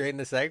piss during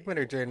the segment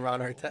or during Ron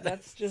Artest?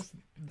 That's just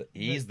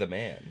He's the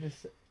man.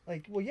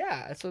 like, well,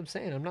 yeah, that's what I'm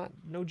saying. I'm not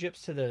no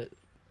gyps to the.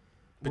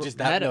 But just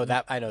that. Meta, No,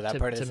 that I know that to-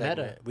 part of the to meta.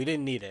 segment. We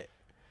didn't need it.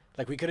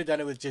 Like we could have done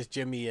it with just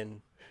Jimmy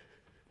and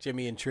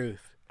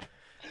Truth.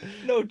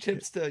 No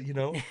tips to,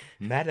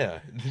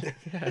 meta. Yeah,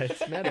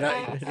 it's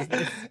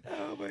meta.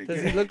 Oh my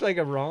Does he look like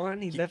a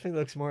Ron? He definitely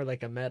looks more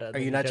like a meta. Are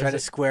than you he not does trying to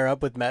it- square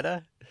up with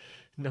Meta?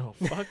 No,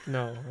 fuck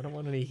no. I don't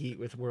want any heat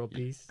with world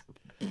peace.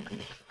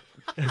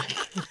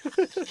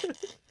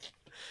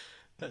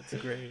 That's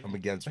great. I'm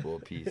against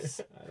world peace.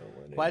 I don't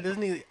want Why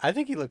doesn't he? I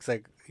think he looks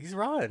like he's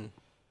Ron.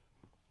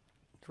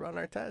 It's Ron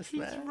Artest,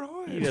 man.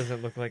 Ron. He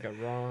doesn't look like a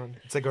Ron.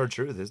 It's like our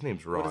truth. His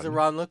name's Ron. What does a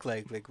Ron look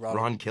like? Like Ron.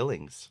 Ron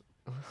Killings.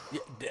 Yeah,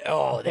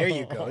 oh, there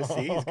you go.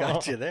 See, he's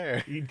got you there.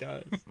 He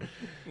does.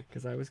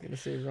 Because I was going to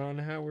say Ron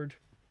Howard.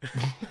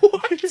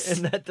 What?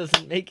 And that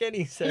doesn't make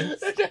any sense.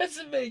 That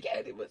doesn't make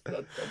any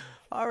sense.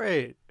 All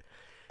right,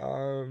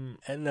 and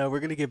we're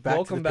gonna get back.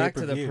 Welcome to the back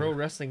to the pay-per-view. Pro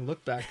Wrestling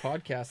LookBack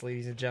Podcast,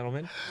 ladies and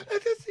gentlemen.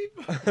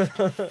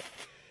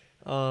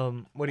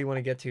 What do you want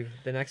to get to?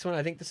 The next one?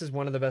 I think this is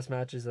one of the best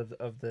matches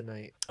of the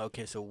night.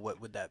 Okay, so what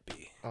would that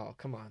be? Oh,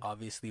 come on.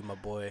 Obviously, my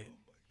boy.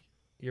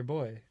 Your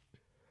boy.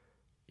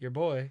 Your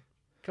boy.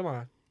 Come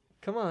on.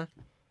 Come on.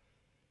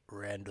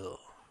 Randall.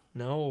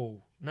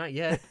 No, not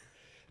yet.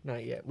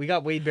 Not yet. We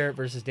got Wade Barrett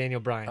versus Daniel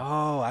Bryan.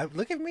 Oh,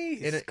 look at me.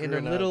 in a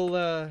screwing up. little,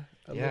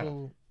 Yeah.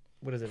 little,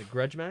 what is it, a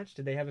grudge match?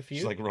 Did they have a feud?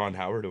 She's like Ron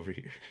Howard over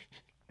here.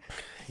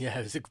 Yeah,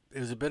 it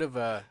was a bit of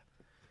a,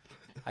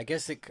 I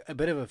guess a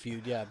bit of a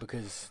feud, yeah,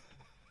 because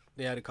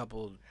they had a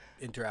couple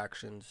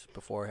interactions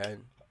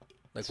beforehand.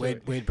 Like So-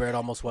 Wade Barrett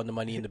almost won the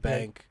Money in the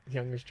Bank.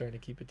 Younger's trying to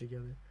keep it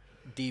together.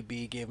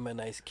 DB gave him a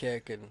nice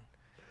kick and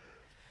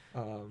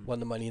Um, won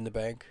the Money in the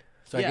Bank.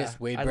 So yeah, I guess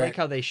Wade I Barrett. like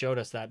how they showed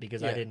us that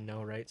because I Yeah. didn't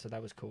know, right? So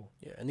that was cool.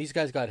 Yeah, and these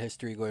guys got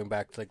history going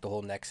back to like the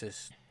whole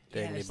Nexus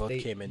thing. Yes, they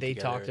both came in. They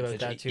together talked and about shit.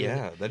 that too.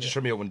 Yeah, that just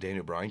showed me out when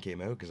Daniel Bryan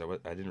came out because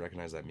I didn't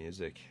recognize that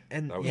music.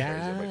 And That was yeah,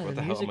 crazy. I'm like, what the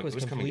the hell? music I'm like, was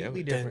who's coming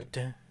completely out? different.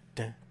 Dun,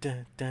 dun,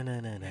 dun, dun, dun,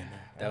 dun, dun, dun.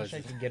 I That wish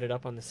was. I could get it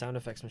up on the sound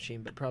effects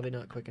machine, but probably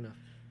not quick enough.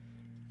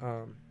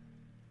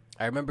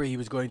 I remember he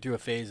was going through a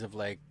phase of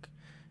like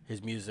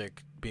his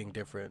music being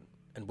different.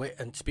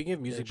 And speaking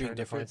of music being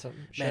different,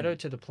 Something. Shout out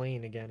to the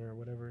plane again or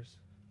whatever's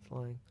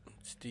flying.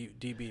 it's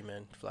DB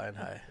man flying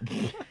high.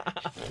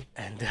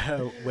 And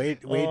Wade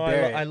Oh,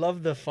 Barrett. I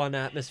love the fun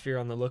atmosphere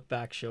on the look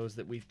back shows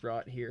that we've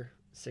brought here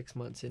 6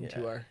 months into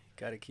Yeah, our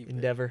gotta keep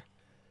endeavor. it.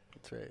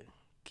 That's right.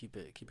 Keep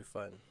it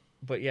fun.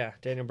 But yeah,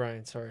 Daniel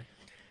Bryan, sorry.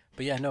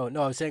 But yeah, no,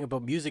 I was saying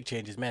about music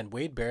changes, man.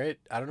 Wade Barrett,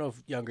 I don't know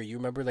if Younger, you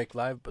remember like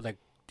live, but like,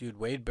 dude,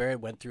 Wade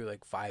Barrett went through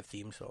like 5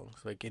 theme songs,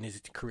 like in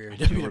his career. In I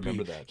do WWE.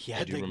 remember that. He I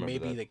had do like remember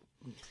maybe that. like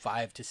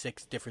 5 to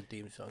 6 different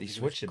theme songs. He was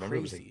switched it. Remember,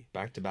 it was crazy. like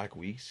back-to-back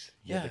weeks.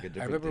 He Yeah, had, like, a I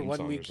different remember theme one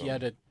song or week he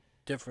had something.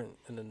 a different,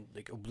 and then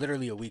like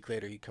literally a week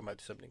later he come out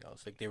to something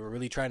else. Like they were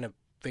really trying to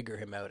figure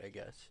him out, I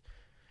guess.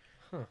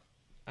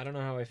 I don't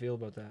know how I feel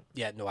about that.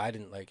 Yeah, no, I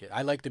didn't like it.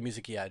 I liked the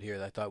music he had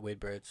here. I thought Wade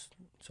Barrett's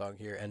song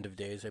here, "End of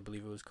Days," I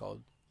believe it was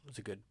called. It was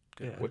a good.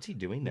 Yeah. What's he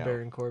doing now?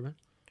 Baron Corbin,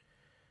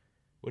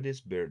 What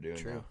is Bear doing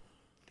True. now?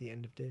 the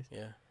end of days.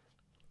 Yeah.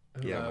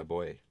 Yeah, my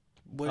boy.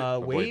 What, My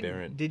boy Wade,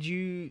 Barrett. did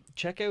you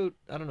check out?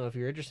 I don't know if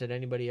you're interested.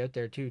 Anybody out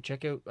there too?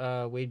 Check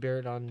out Wade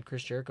Barrett on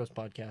Chris Jericho's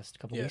podcast a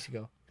couple Yeah. weeks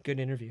ago. Good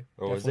interview.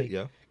 Oh, is it? Definitely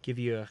Yeah. Give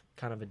you a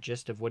kind of a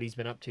gist of what he's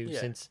been up to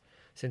Yeah.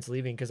 since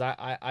leaving. Because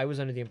I was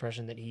under the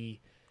impression that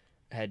he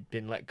had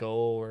been let go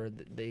or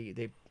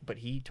but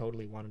he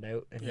totally wanted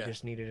out and Yeah. he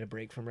just needed a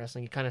break from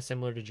wrestling. Kind of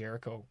similar to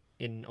Jericho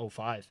in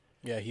 05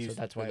 Yeah, he So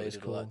that's why it was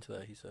related a cool. lot to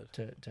that. He said.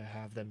 to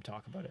have them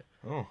talk about it.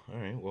 Oh, all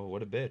right. Well,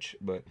 what a bitch.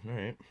 But all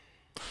right.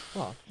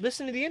 Well,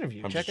 listen to the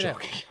interview. I'm Check just it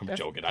joking. out. I'm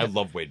joking. I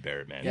love Wade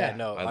Barrett, man. Yeah,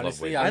 no, I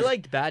honestly, love I Wade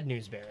liked Bad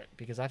News Barrett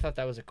because I thought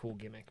that was a cool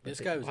gimmick. But This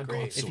they- guy was I got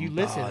great. if you some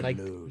listen, bad like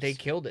news. they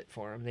killed it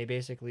for him. They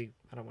basically,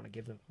 I don't want to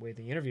give away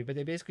the interview, but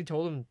they basically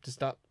told him to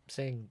stop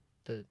saying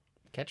the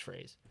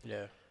catchphrase.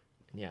 Yeah,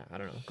 Yeah, I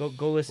don't know.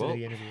 Go listen Well, to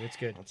the interview. It's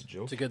good. That's a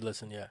joke. it's a good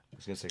listen. Yeah. I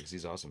was gonna say because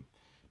he's awesome,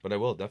 but I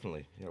will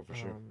definitely. Yeah, for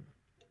sure.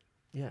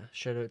 Yeah,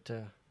 shout out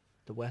to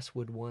the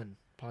Westwood One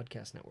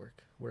Podcast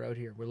Network. We're out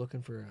here. We're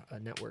looking for a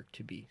network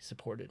to be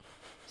supported.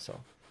 So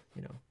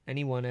you know,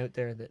 anyone out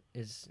there that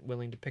is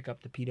willing to pick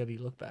up the PW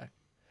Look Back,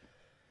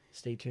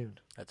 stay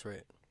tuned. That's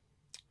right.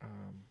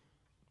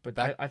 But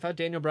I thought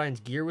Daniel Bryan's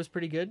gear was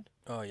pretty good.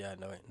 Oh yeah,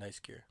 no, nice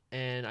gear.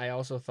 And I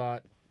also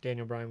thought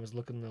Daniel Bryan was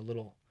looking a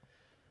little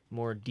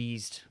more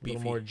deezed, a little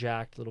Beefy. more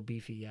jacked, a little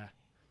beefy, yeah,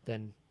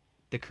 than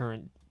the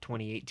current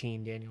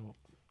 2018 Daniel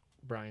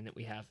Bryan that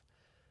we have.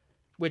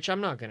 Which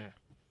I'm not going to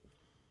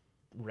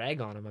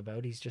rag on him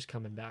about. He's just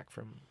coming back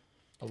from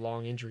a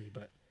long injury,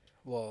 but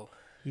Well,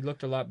 he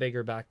looked a lot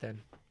bigger back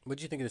then. what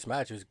did you think of this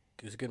match? It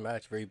was a good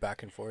match, very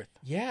back and forth.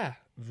 Yeah,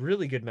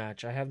 really good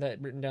match. I have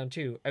that written down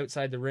too.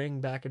 Outside the ring,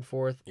 back and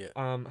forth. Yeah.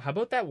 How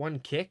about that one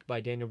kick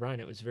by Daniel Bryan?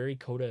 It was very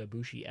Kota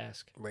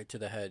Ibushi-esque. Right to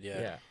the head, yeah.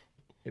 Yeah.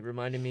 It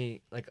reminded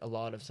me like a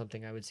lot of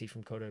something I would see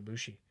from Kota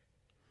Ibushi.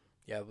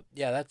 Yeah,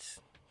 that's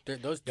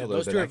those Yeah, two I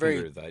are can agree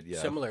very with that, yeah.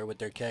 similar with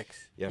their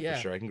kicks. Yeah, Yeah.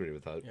 for sure. I can agree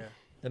with that. Yeah.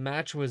 The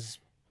match was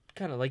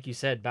kind of like you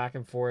said, back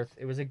and forth.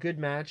 It was a good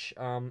match.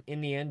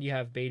 In the end, you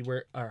have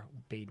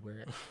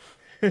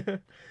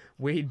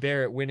Wade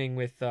Barrett winning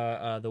with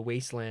the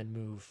Wasteland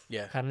move.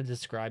 Yeah. Kind of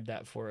describe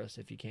that for us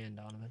if you can,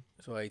 Donovan.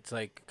 So it's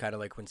like kind of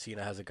like when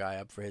Cena has a guy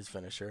up for his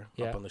finisher,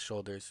 Yeah. up on the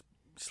shoulders,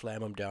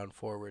 slam him down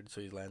forward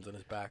so he lands on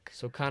his back,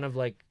 So kind of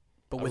like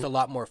but with a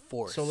lot more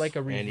force. so like a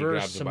And he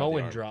reverse grabs him by the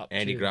Samoan arm. drop.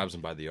 And he too. grabs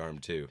him by the arm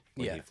too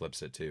when Yeah. he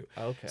flips it too.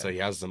 Okay. So he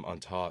has them on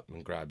top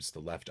and grabs the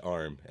left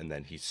arm, and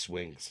then he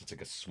swings. It's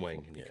like a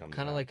swing, and he comes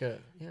Kind of back. like a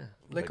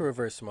like a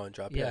reverse Samoan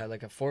drop. yeah,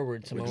 like a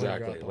forward Samoan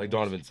exactly drop. like almost.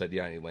 Donovan said.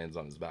 Yeah, and he lands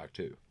on his back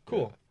too.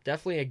 Cool.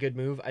 Definitely a good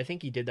move. I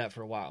think he did that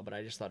for a while, but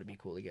I just thought it'd be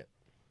cool to get,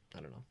 I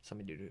don't know,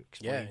 somebody to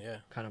explain Yeah.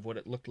 kind of what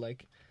it looked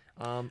like.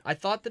 I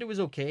thought that it was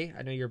okay.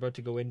 I know you're about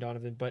to go in,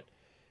 Donovan, but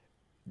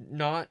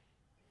not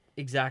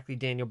exactly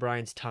Daniel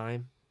Bryan's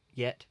time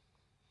yet.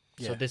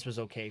 So Yeah. this was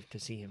okay to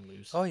see him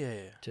lose Oh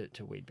yeah.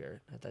 to Wade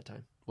Barrett at that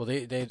time. Well,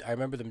 I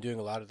remember them doing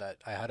a lot of that.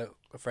 I had a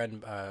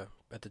friend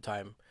at the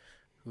time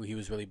who he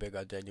was really big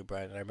on Daniel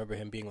Bryan, and I remember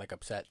him being like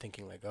upset,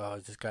 thinking like, "Oh,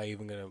 is this guy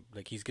even gonna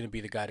like he's gonna be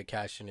the guy to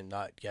cash in and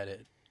not get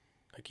it?"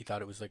 Like he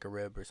thought it was like a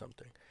rib or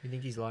something. You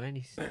think he's lying?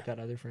 He's got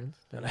other friends?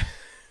 And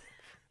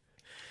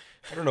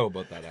I don't know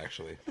about that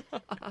actually.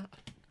 I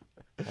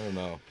don't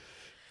know.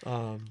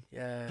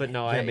 yeah, But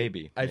no, Yeah,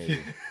 maybe. I maybe.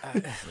 feel,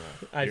 Yeah.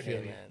 I Hey, feel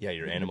you. man. Yeah,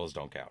 your animals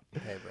don't count.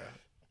 Hey, bro.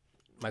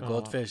 My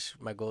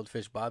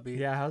goldfish Bobby.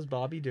 Yeah, how's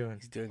Bobby doing?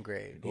 He's doing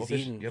great. He's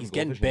Goldfish- eating. you have He's a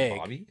getting goldfish named big.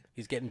 Bobby?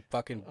 He's getting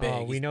fucking big.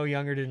 Oh, we He's- know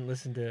Younger didn't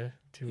listen to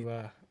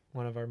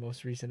one of our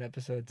most recent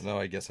episodes. No,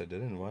 I guess I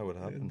didn't. Why? What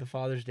happened? The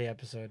Father's Day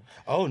episode.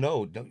 Oh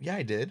no, yeah,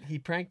 I did. He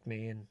pranked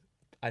me, and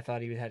I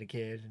thought he had a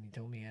kid, and he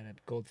told me he had a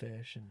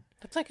goldfish, and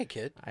That's like a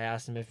kid. I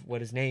asked him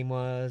what his name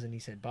was, and he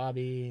said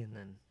Bobby, and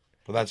then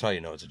Well, that's how you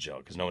know it's a joke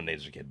because no one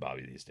names their kid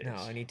Bobby these days. no,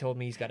 and he told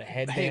me he's got a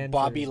headband. Hey,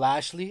 Bobby for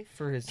Lashley.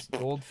 his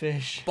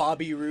goldfish.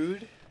 Bobby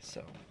Roode.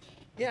 So,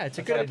 yeah, it's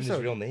a That's good not even his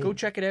episode. real name. Go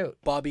check it out.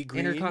 Bobby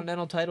Green.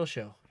 Intercontinental title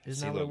show.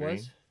 Isn't that what CeeLo it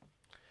was?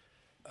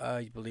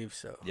 I believe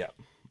so. Yeah,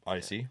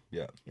 IC.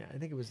 Yeah, Yeah, I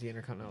think it was the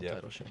Intercontinental yeah.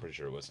 title show. I'm pretty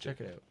sure it was too.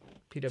 Check it out.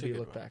 a PW good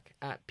LookBack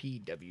at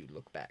PW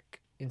LookBack.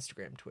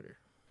 Instagram, Twitter,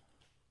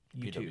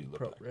 YouTube, PW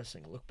Pro LookBack.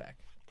 Wrestling LookBack.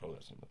 Pro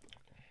Wrestling.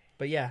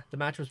 But yeah, the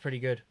match was pretty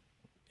good.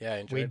 Yeah, I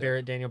enjoyed Wade it.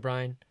 Barrett, Daniel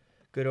Bryan,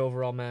 good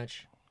overall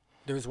match.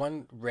 There was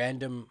one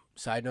random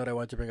side note I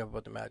wanted to bring up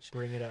about the match.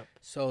 Bring it up.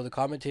 So the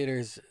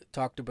commentators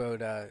talked about,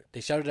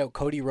 they shouted out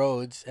Cody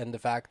Rhodes and the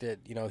fact that,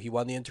 he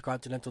won the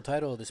Intercontinental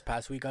title this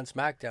past week on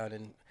SmackDown.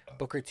 And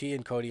Booker T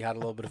and Cody had a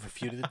little bit of a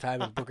feud at the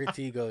time. And Booker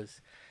T goes,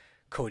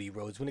 Cody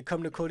Rhodes, when it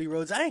come to Cody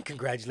Rhodes, I ain't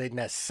congratulating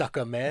that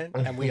sucker, man.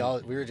 And we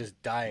were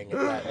just dying at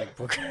that. Like,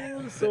 Booker.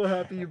 I'm so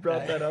happy you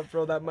brought that up,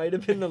 bro. That might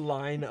have been the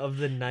line of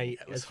the night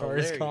was as far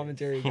as hilarious.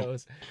 commentary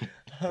goes.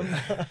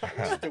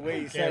 Just the way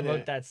he Care said about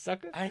it. that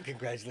sucker? I ain't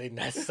congratulating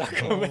that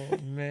sucker, man. Oh,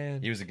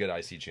 man. He was a good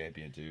IC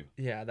champion too.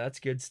 Yeah, that's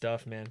good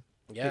stuff, man.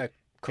 Yeah,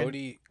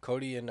 Cody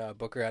and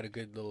Booker had a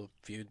good little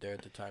feud there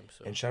at the time.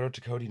 So And shout out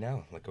to Cody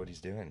now. Look what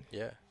he's doing.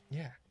 yeah.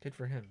 Yeah, good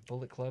for him.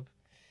 Bullet Club.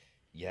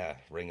 Yeah,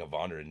 Ring of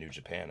Honor in New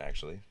Japan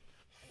actually.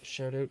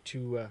 Shout out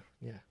to,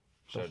 the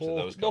Shout out to whole,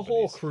 those the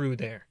whole companies. crew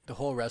there. The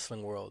whole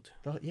wrestling world.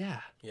 Yeah,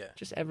 Yeah.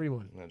 just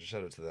everyone. No, just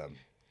shout out to them.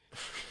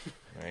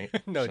 Right?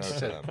 No, shout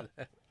just out to them.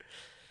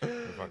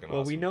 They're fucking Well,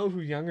 awesome. we know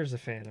who Younger's a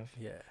fan of.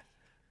 Yeah.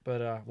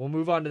 But we'll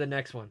move on to the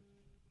next one.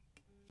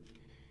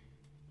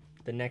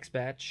 The next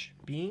batch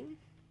being...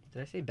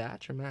 Did I say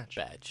batch or match?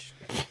 Badge.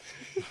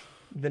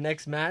 The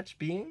next match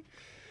being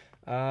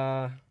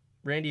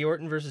Randy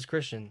Orton versus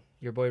Christian.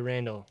 Your boy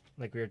Randall,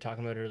 like we were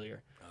talking about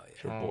earlier.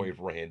 Your boy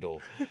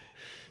Randall.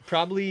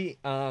 Probably,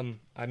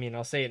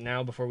 I'll say it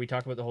now before we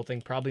talk about the whole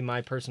thing. Probably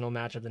my personal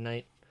match of the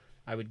night.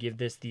 I would give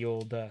this the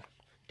old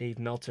Dave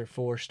Meltzer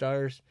 4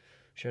 stars.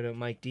 Shout out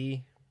Mike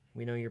D.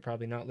 We know you're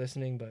probably not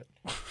listening, but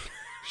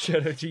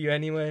shout out to you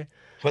anyway.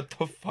 What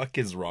the fuck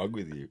is wrong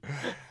with you?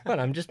 But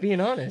I'm just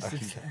being honest.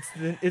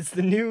 It's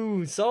the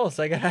new Sauce.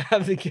 I gotta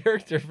have the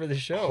character for the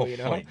show, Oh you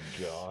know? my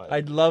god.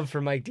 I'd love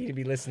for Mike D to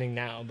be listening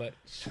now, but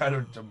Shout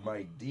out to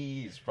Mike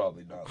D. He's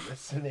probably not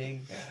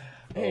listening.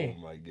 Hey,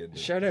 oh my goodness.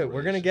 shout out.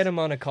 We're gonna get him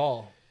on a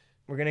call.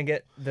 We're gonna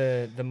get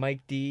the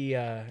Mike D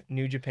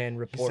New Japan He's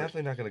report.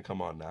 definitely not going to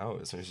come on now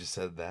as soon as you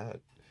said that.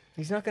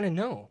 He's not gonna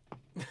know.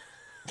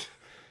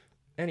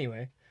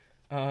 Anyway,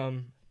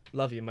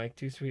 love you, Mike.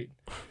 Too sweet.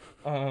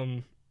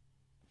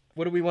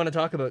 What do we want to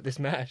talk about this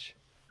match?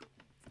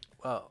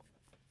 Well,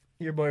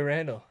 Your boy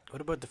Randall.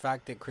 what about the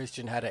fact that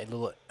Christian had a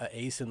little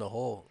ace in the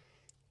hole,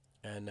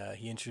 and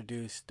he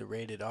introduced the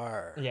Rated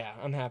R Yeah,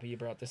 I'm happy you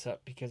brought this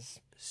up because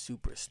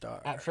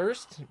superstar. at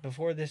first,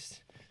 before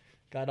this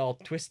got all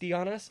twisty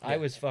on us, I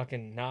was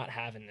fucking not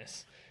having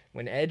this.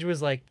 When Edge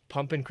was like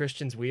pumping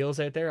Christian's wheels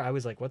out there, I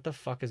was like, "What the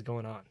fuck is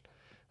going on?"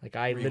 Like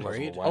I Were you literally,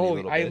 worried? Whiny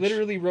little I bitch.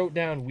 literally wrote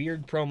down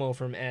weird promo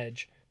from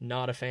Edge.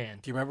 Not a fan.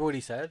 Do you remember what he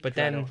said? But 'Cause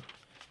I then, don't-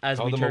 as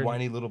we Called him a turned,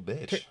 whiny little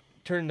bitch.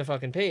 turned the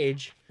fucking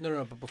page,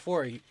 no, but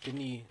before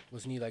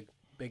wasn't he like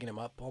bigging him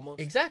up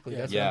almost? exactly.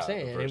 That's Yeah, what I'm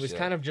saying. at And it first, was yeah.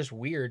 kind of just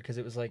weird because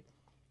it was like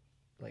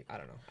I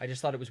don't know. I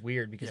just thought it was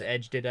weird because Yeah.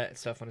 Edge did that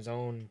stuff on his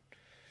own.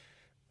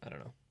 I don't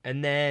know.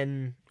 And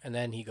then And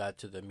then he got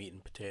to the meat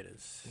and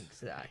potatoes.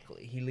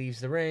 exactly, he leaves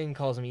the ring,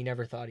 calls him. He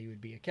never thought he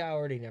would be a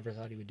coward. He never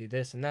thought he would do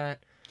this and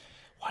that.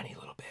 Whiny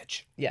little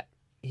bitch.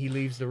 He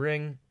leaves the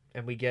ring,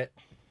 and we get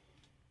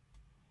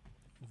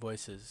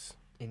Voices.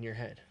 in your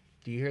head.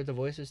 Do you hear the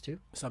voices too?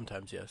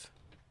 Sometimes, yes.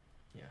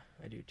 Yeah,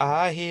 I do. Too.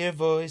 I hear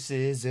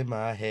voices in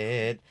my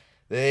head.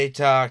 They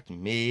talk to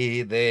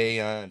me. They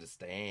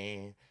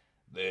understand.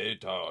 They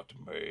talk to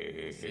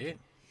me.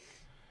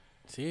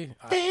 See,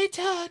 They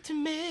talk to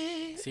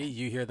me. see,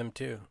 you hear them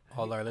too.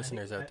 All our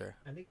listeners out there.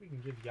 I think we can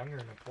give Younger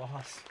an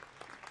applause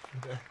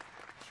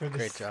for this.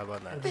 Great job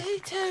on that. They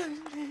talk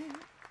to me.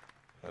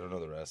 I don't know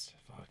the rest.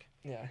 Fuck.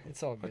 Yeah,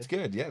 it's all good. It's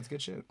good. Yeah, it's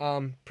good shit.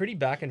 Pretty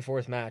back and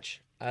forth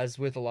match, as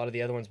with a lot of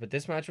the other ones, but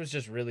this match was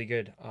just really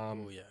good.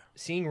 Oh yeah.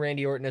 Seeing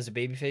Randy Orton as a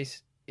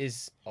babyface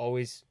is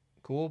always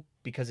cool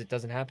because it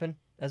doesn't happen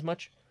as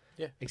much.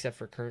 Yeah. Except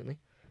for currently.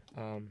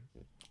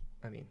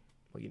 I mean,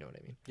 well, you know what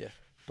I mean. Yeah.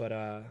 But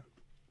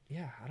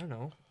yeah, I don't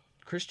know.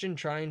 Christian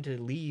trying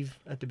to leave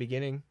at the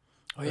beginning,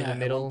 Oh Or yeah. the At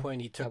middle, one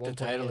point, he took at the one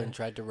point, title yeah. and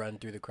tried to run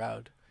through the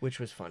crowd. which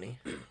was funny.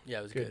 Yeah,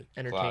 it was Good, good.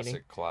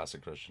 entertaining.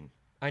 Classic Christian.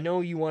 I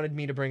know you wanted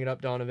me to bring it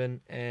up, Donovan,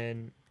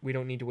 and we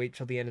don't need to wait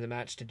till the end of the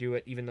match to do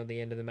it, even though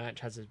the end of the match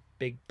has a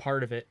big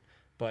part of it.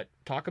 But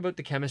talk about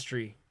the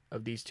chemistry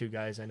of these two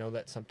guys. I know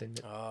that's something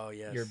that Oh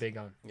yes. you're big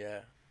on.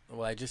 Yeah.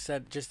 Well, I just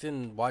said just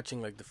in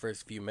watching like the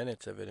first few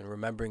minutes of it and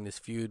remembering this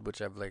feud,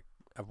 which I've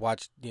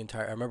watched the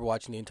entire. I remember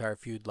watching the entire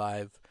feud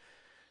live,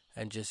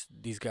 and just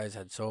these guys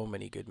had so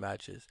many good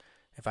matches.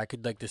 If I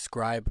could like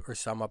describe or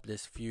sum up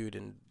this feud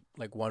in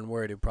like one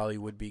word, it probably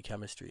would be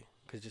chemistry.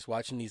 Because just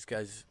watching these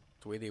guys,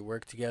 the way they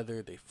work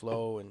together, they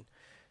flow, and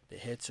the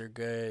hits are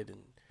good,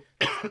 and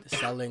the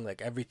selling,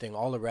 like everything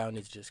all around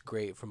is just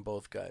great from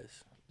both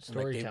guys. And,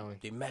 like, Storytelling.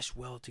 they mesh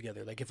well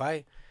together. Like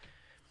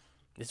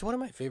it's one of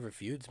my favorite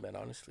feuds, man.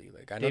 Honestly,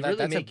 like I know They really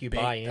that's make a you big,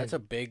 buy in. That's a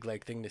big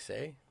like thing to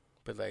say,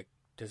 but like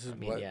this is I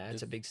mean, what yeah, it's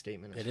this- a big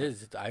statement. It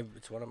is.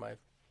 It's one of my.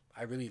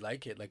 I really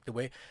like it. Like the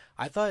way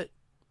I thought.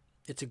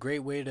 It's a great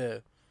way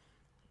to.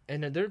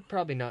 And they're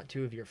probably not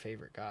two of your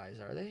favorite guys,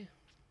 are they?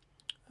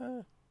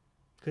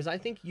 Because I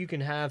think you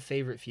can have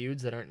favorite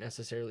feuds that aren't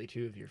necessarily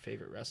two of your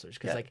favorite wrestlers.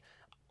 Because Yeah. like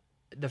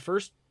the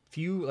first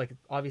few, like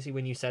obviously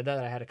when you said that,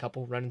 I had a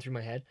couple running through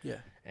my head.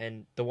 Yeah.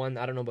 And the one,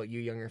 I don't know about you,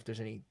 Younger, if there's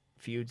any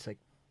feuds, like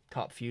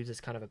top feuds,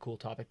 it's kind of a cool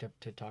topic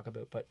to talk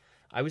about. But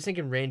I was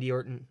thinking Randy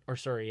Orton,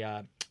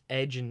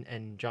 Edge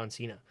and John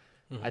Cena.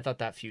 Mhm. I thought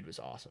that feud was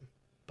awesome.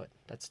 But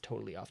that's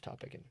totally off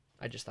topic, and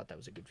I just thought that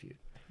was a good feud.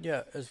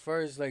 Yeah, as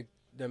far as like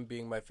them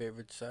being my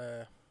favorites,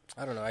 I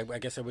don't know. I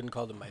guess I wouldn't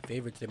call them my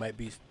favorites. They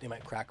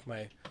might crack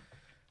my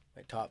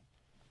top.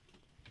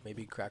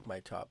 Maybe crack my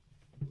top.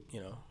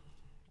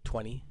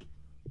 20.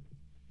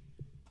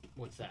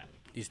 What's that?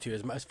 These two,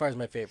 as far as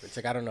my favorites,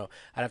 like I don't know.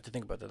 I'd have to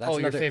think about that.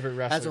 Your favorite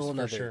wrestlers, That's a whole for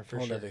nother, sure, for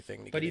whole sure. nother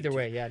thing. To But get either into.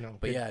 way, yeah, no.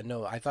 But good. yeah,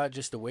 no, I thought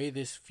just the way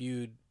this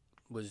feud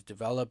was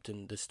developed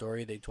and the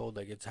story they told,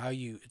 like it's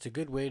a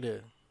good way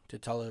to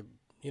tell a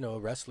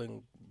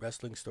wrestling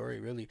story,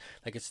 really.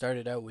 Like it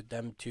started out with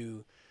them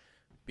two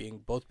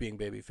both being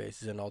baby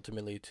faces, and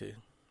ultimately to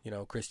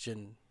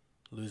Christian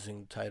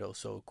losing the title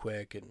so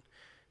quick and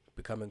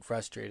becoming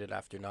frustrated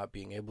after not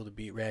being able to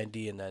beat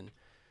Randy, and then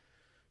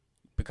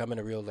becoming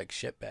a real like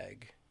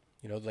shitbag.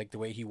 Like the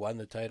way he won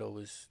the title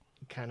was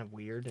Kind of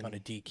weird. And, on a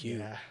DQ,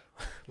 Yeah.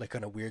 like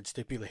on a weird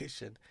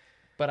stipulation.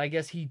 But I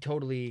guess he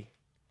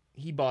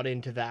bought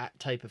into that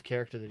type of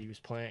character that he was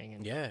playing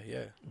and Yeah.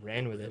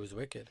 ran with it. It was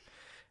wicked.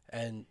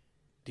 And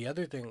the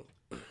other thing,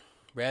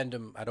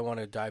 random, I don't want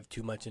to dive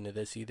too much into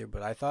this either,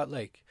 but I thought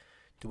like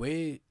the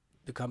way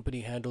the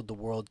company handled the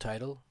world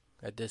title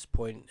at this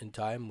point in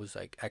time was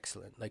like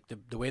excellent. Like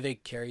the way they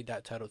carried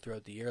that title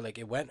throughout the year, like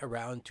it went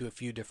around to a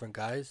few different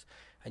guys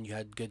and you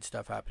had good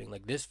stuff happening.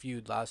 Like this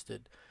feud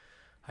lasted,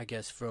 I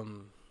guess,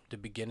 from the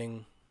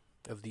beginning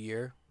of the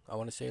year, I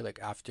want to say, like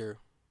after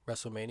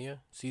WrestleMania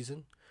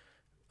season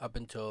up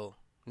until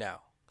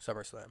now,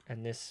 SummerSlam.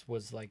 And this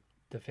was like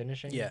the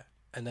finishing? Yeah.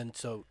 And then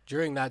so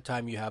during that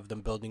time you have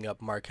them building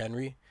up Mark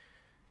Henry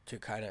to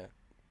kind of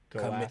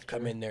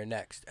come in there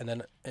next. And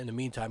then in the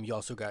meantime, you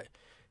also got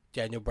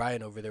Daniel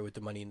Bryan over there with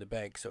the Money in the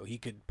Bank, so he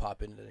could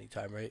pop in at any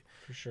time, right?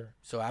 For sure.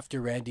 So after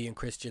Randy and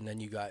Christian, then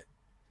you got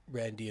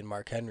Randy and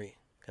Mark Henry,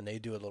 and they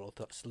do a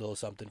little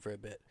something for a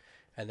bit.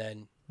 And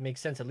then makes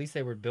sense. At least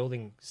they were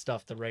building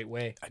stuff the right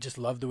way. I just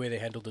love the way they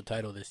handled the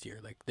title this year,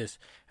 like this.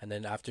 And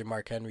then after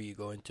Mark Henry, you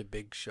go into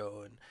Big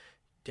Show and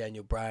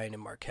Daniel Bryan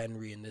and Mark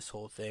Henry and this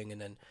whole thing. And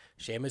then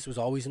Sheamus was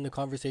always in the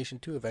conversation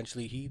too.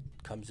 Eventually, he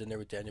comes in there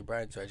with Daniel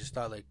Bryan. So I just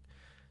thought like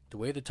the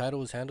way the title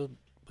was handled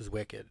was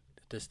wicked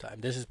this time.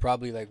 This is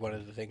probably like one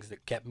of the things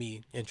that kept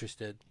me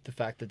interested. The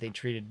fact that they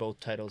treated both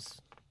titles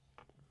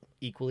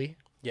equally.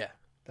 Yeah.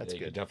 That's you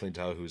good. could definitely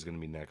tell who's going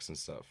to be next and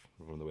stuff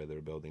from the way they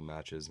were building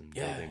matches and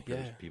building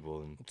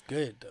people and it's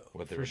good though.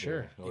 What they for were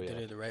sure. doing. Oh They yeah,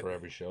 did it the right for way.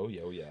 every show.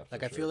 Yeah, oh yeah.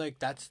 Like I feel like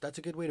that's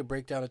a good way to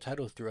break down a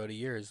title throughout a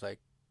year is like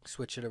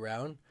switch it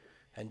around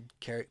and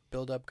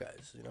build up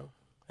guys, you know,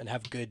 and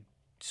have good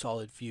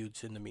solid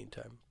feuds in the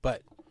meantime.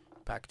 But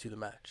back to the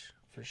match.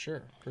 For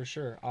sure.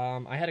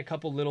 I had a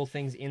couple little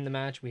things in the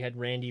match. We had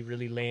Randy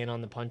really laying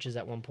on the punches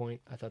at one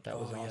point. I thought that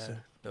was awesome.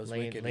 That was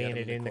laying wicked.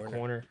 it in the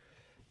corner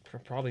for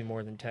probably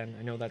more than 10.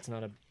 I know that's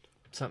not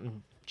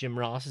something Jim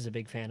Ross is a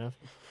big fan of.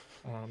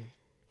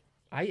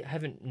 I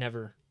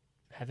never.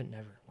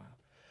 Wow.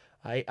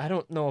 I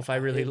don't know if I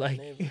really like.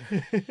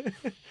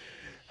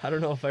 I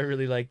don't know if I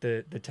really like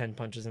the 10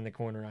 punches in the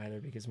corner either,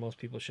 because most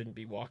people shouldn't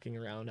be walking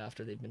around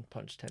after they've been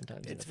punched 10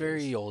 times. It's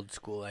very old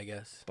school, I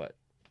guess. But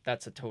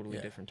that's a totally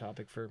different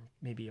topic for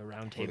maybe a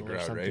round table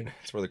crowd, or something. Right?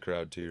 It's for the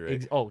crowd too,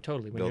 right?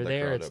 Totally. When Build you're that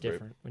there, crowd it's up, right?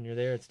 different. When you're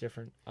there, it's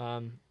different.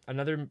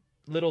 Another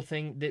little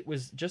thing that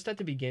was just at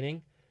the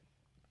beginning,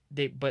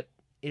 but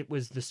it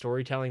was the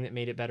storytelling that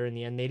made it better in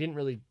the end. They didn't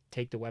really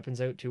take the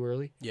weapons out too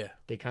early. Yeah.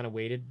 They kind of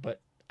waited,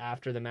 but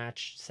after the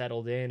match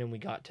settled in and we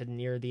got to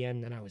near the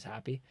end, then I was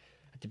happy.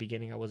 At the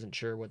beginning, I wasn't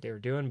sure what they were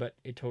doing, but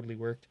it totally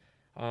worked.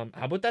 How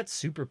about that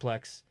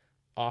superplex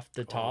off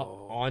the top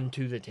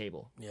onto the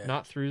table? Yeah.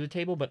 Not through the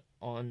table, but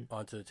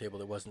onto the table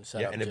that wasn't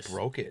set up. And it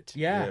broke it.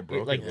 Yeah, it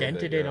broke it like a little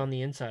dented bit, it on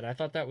the inside. I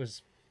thought that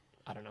was,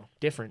 I don't know,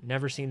 different.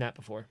 Never seen that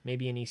before.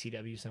 Maybe in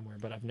ECW somewhere,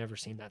 but I've never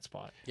seen that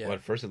spot. Yeah. Well,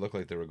 at first it looked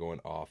like they were going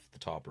off the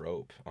top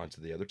rope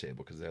onto the other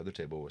table, because the other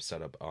table was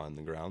set up on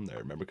the ground there.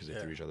 Remember, because they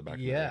threw each other back.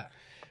 Yeah.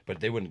 But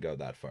they wouldn't go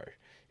that far.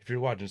 If you're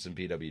watching some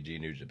PWG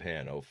New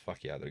Japan, oh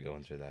fuck yeah, they're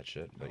going through that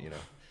shit. But you know,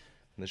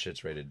 the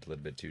shit's rated a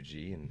little bit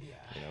 2G, and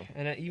you know.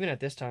 And even at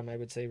this time, I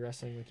would say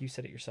wrestling, like you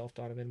said it yourself,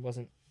 Donovan,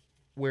 wasn't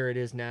where it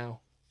is now.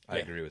 I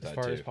agree with that too.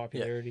 As far as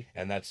popularity.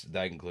 And that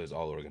includes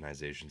all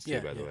organizations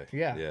too, by the way.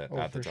 Yeah.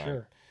 At the time.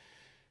 Sure.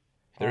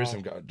 There is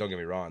some. Don't get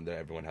me wrong.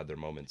 Everyone had their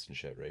moments and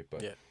shit, right?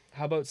 But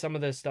how about some of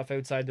the stuff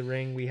outside the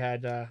ring? We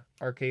had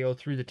RKO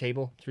through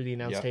the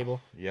announce table.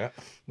 Yeah.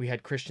 We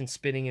had Christian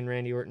spitting in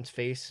Randy Orton's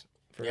face.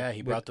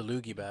 He brought the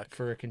loogie back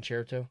for a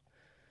concerto.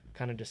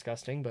 Kind of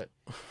disgusting, but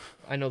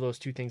I know those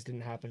two things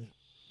didn't happen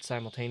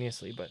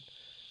simultaneously, but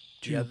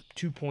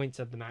two points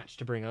of the match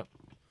to bring up.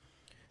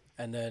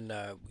 And then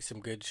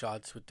some good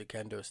shots with the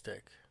kendo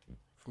stick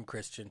from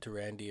Christian to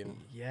Randy. And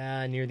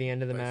near the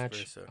end of the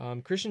match.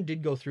 versa. Christian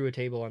did go through a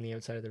table on the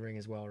outside of the ring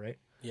as well, right?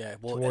 Yeah.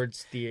 Well,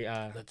 towards the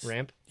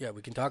ramp. Yeah,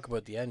 we can talk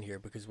about the end here,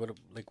 because when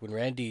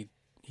Randy,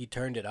 he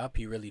turned it up,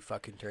 he really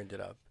fucking turned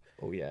it up.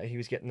 Oh yeah, he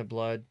was getting the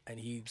blood and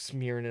he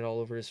smearing it all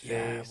over his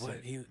face.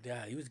 He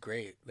was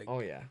great. Like,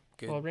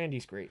 good. Well,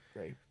 Randy's great,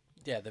 right?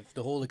 Yeah,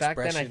 the whole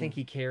expression. Back then, I think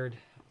he cared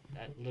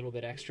that little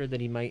bit extra that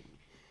he might.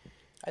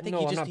 I think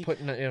I'm not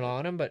putting it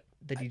on him, but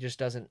that he just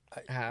doesn't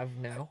have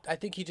now. I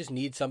think he just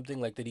needs something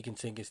like that he can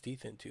sink his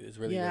teeth into. Is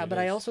really but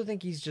I also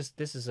think he's just.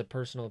 This is a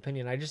personal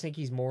opinion. I just think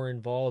he's more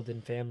involved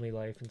in family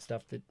life and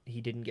stuff that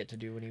he didn't get to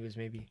do when he was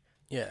maybe.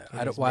 Yeah,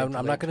 I'm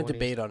not going to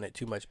debate on it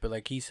too much, but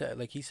like he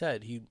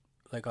said, he.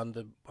 Like on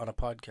a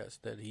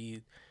podcast that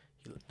he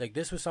like,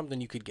 this was something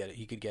he could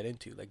get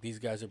into. Like, these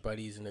guys are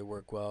buddies and they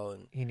work well,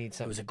 and he needs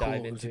something to dive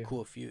into. It was a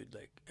cool feud.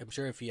 Like, I'm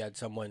sure if he had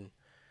someone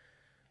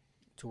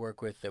to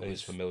work with that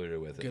he's familiar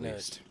with, at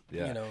least,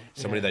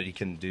 somebody that he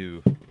can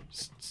do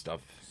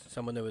stuff.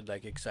 Someone that would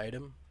like excite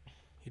him.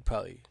 We'd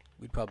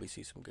probably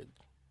see some good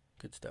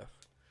stuff.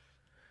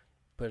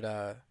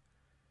 But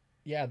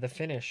the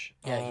finish.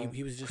 Yeah,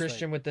 he was just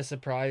Christian with the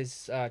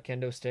surprise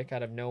kendo stick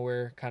out of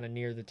nowhere, kind of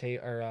near the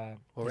table.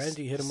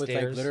 Randy hit him with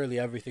like literally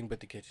everything but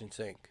the kitchen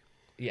sink.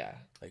 Yeah,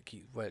 like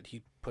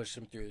he pushed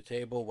him through the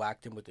table,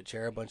 whacked him with the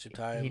chair a bunch of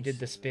times. He did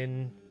the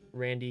spin,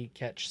 Randy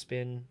catch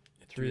spin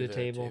through the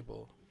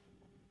table.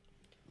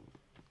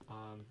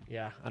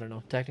 I don't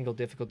know. Technical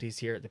difficulties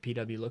here at the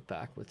PW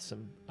LookBack with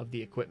some of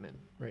the equipment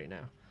right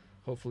now.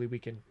 Hopefully we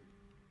can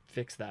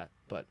fix that,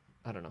 but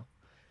I don't know.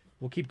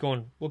 We'll keep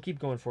going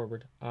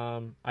forward.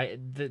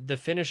 The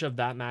finish of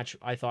that match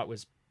I thought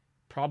was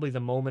probably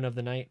the moment of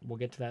the night. We'll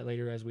get to that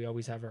later, as we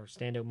always have our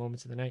standout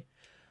moments of the night.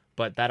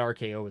 But that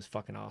RKO was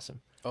fucking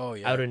awesome. Oh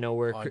yeah! Out of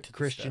nowhere,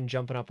 Christian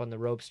jumping up on the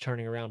ropes,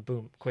 turning around,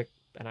 boom, quick.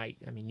 And I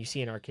mean, you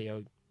see an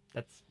RKO,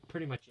 that's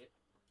pretty much it.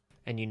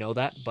 And you know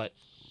that, but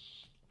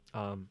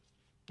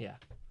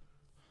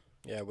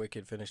yeah,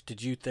 wicked finish.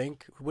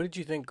 What did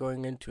you think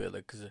going into it?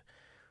 Like, because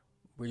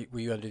Were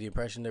you under the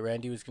impression that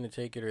Randy was going to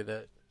take it, or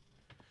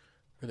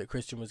that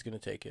Christian was going to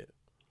take it?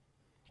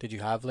 Did you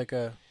have like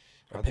a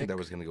I think that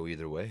was going to go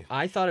either way.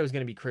 I thought it was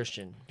going to be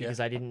Christian because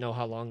I didn't know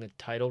how long the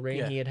title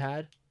reign he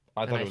had.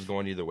 I thought it was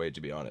going either way,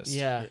 to be honest.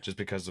 Yeah. Just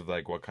because of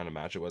like what kind of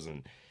match it was.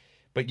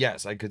 But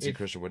yes, I could see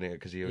Christian winning it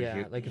because he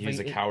was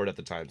a coward at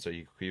the time, so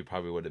you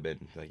probably would have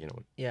been like, you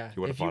know. Yeah.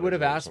 If you would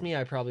have asked me,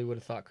 I probably would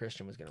have thought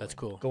Christian was going to win. That's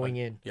cool. Going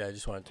in. Yeah, I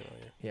just wanted to know.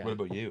 Yeah. What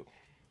about you?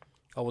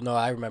 Oh, well, no,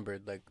 I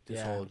remembered like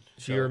this whole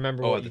show. Do you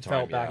remember what you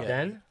felt back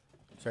then?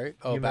 Sorry?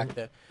 Oh, back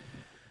then.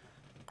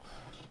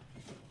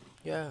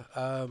 Yeah.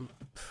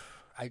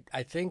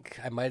 I think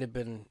I might have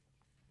been.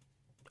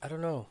 I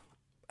don't know.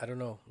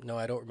 No,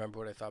 I don't remember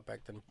what I thought back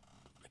then.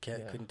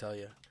 Couldn't tell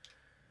you.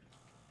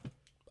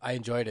 I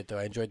enjoyed it though.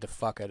 I enjoyed the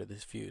fuck out of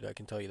this feud. I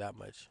can tell you that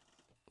much.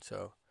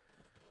 So,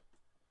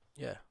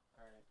 yeah.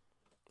 All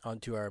right. On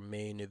to our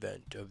main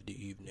event of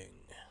the evening.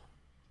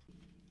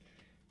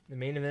 The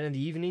main event of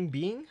the evening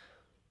being,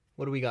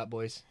 what do we got,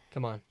 boys?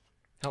 Come on,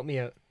 help me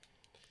out.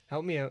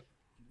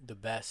 The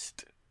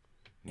best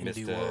in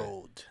Mr. the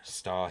world.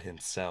 Star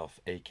himself,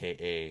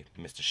 aka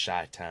Mr.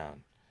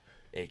 Chi-Town,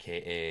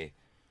 aka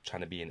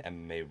trying to be an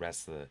MMA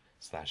wrestler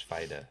 /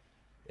 fighter,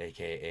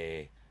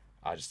 aka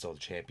I just stole the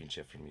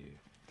championship from you,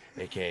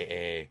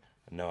 aka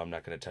no, I'm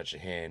not gonna touch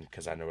your hand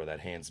because I know where that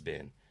hand's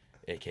been,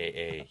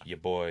 aka your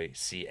boy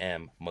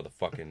CM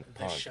motherfucking The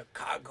Punk.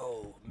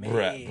 Chicago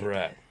man.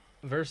 Brett.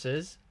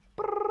 Versus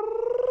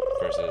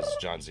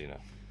John Cena.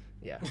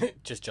 Yeah.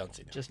 Just John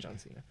Cena. Just John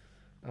Cena.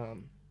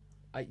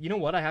 You know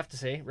what I have to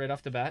say right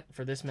off the bat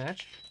for this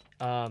match?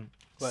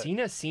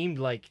 Cena seemed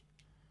like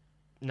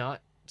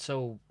not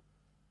so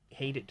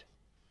hated.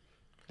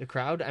 The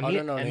crowd. I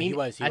mean, he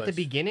was. At the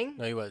beginning.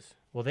 No, he was.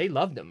 Well, they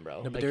loved him,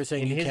 bro. No, but they were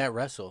saying you can't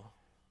wrestle.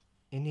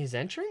 In his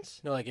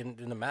entrance? No, like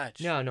in the match.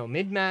 No,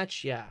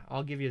 mid-match, yeah,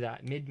 I'll give you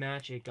that.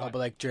 Mid-match, it got... Oh, but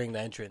like during the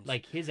entrance.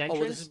 Like his entrance?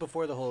 Oh, well, this is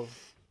before the whole...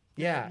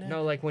 Yeah,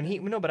 no, like when he...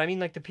 No, but I mean,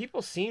 like the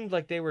people seemed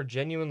like they were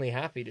genuinely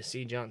happy to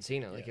see John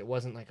Cena. Like it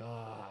wasn't like,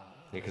 oh...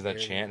 Yeah, because that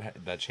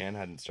chant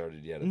hadn't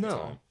started yet at the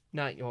time.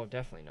 No,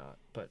 definitely not.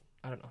 But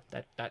I don't know.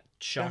 That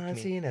shocked John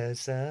me. Cena's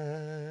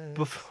son.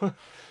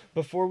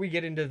 Before we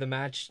get into the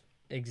match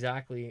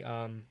exactly,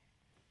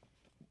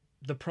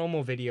 the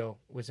promo video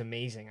was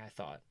amazing, I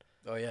thought.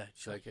 Oh, yeah.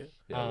 Did you like it?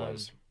 Yeah, it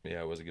was.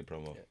 Yeah, it was a good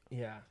promo.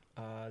 Yeah.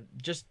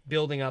 Just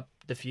building up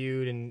the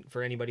feud, and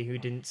for anybody who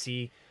didn't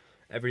see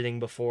everything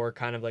before,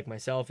 kind of like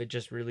myself, it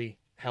just really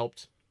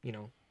helped,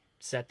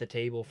 set the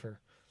table for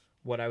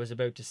what I was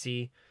about to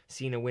see.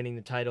 Cena winning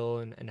the title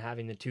and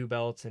having the two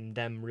belts, and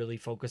them really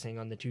focusing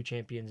on the two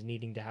champions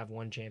needing to have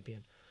one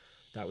champion.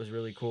 That was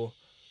really cool.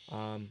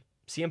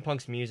 CM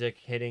Punk's music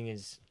hitting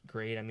is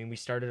great. I mean, we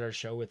started our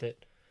show with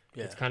it.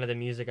 Yeah. It's kind of the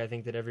music I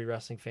think that every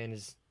wrestling fan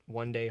is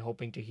one day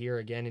hoping to hear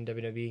again in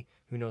WWE.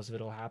 Who knows if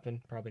it'll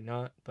happen? Probably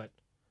not, but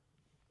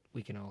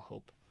we can all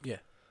hope. Yeah.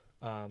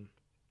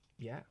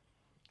 Yeah.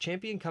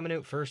 Champion coming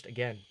out first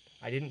again.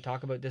 I didn't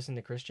talk about this in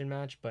the Christian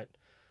match, but...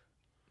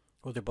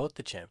 Well, they're both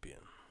the champion.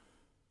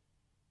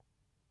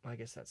 I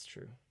guess that's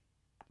true.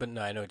 But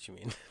no, I know what you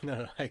mean.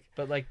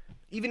 But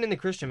even in the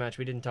Christian match,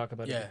 we didn't talk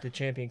about it. The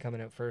champion coming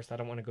out first. I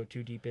don't want to go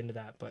too deep into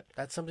that, but...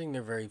 That's something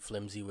they're very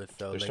flimsy with,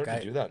 though. They're starting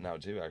to do that now,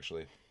 too,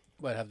 actually.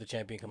 What, have the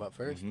champion come out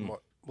first? Mm-hmm.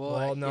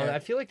 I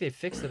feel like they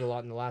fixed it a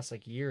lot in the last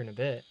year and a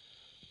bit.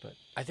 But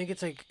I think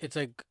it's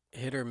like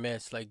hit or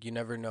miss. Like you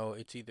never know.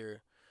 It's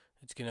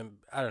gonna.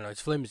 I don't know.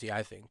 It's flimsy.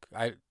 I think.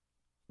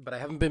 But I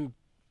haven't been.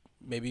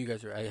 Maybe you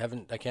guys are.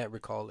 I can't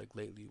recall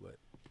lately what.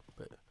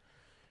 But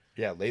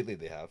yeah, lately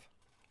they have.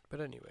 But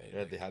anyway.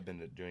 Yeah, they have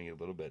been doing it a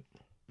little bit.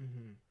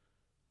 Mm-hmm.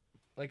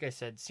 Like I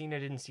said, Cena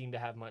didn't seem to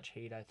have much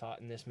hate. I thought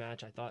in this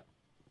match. I thought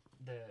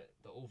the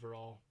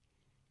overall.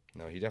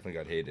 No, he definitely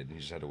got hated, and he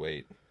just had to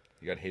wait.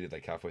 He got hated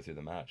halfway through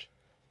the match.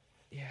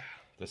 Yeah.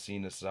 The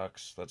Cena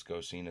sucks. Let's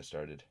go. Cena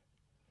started.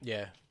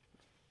 Yeah.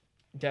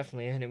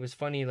 Definitely, and it was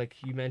funny, like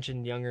you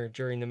mentioned younger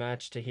during the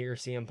match, to hear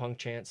CM Punk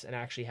chants and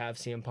actually have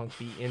CM Punk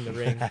be in the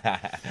ring.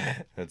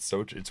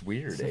 It's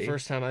weird. It's the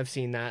first time I've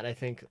seen that, I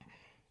think.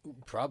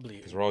 Probably.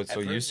 Because we're all so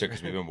used to it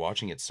because we've been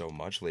watching it so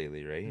much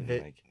lately,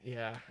 right?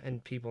 Yeah,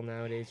 and people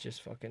nowadays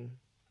just fucking,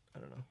 I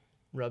don't know,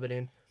 rub it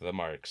in. The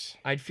marks.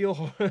 I'd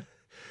feel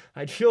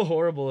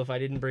horrible if I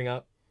didn't bring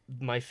up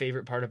my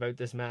favorite part about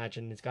this match,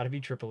 and it's got to be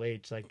Triple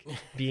H,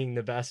 being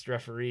the best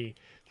referee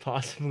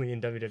possibly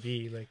in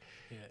WWE.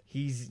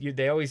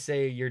 They always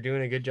say you're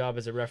doing a good job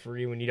as a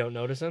referee when you don't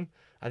notice him.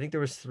 I think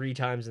there was 3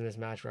 times in this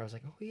match where I was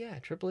like, oh yeah,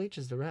 Triple H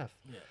is the ref.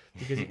 Yeah.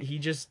 Because he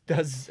just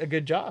does a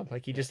good job.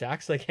 He just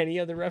acts like any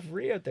other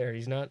referee out there.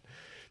 He's not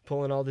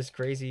pulling all this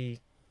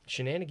crazy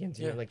shenanigans,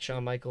 like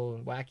Shawn Michael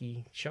and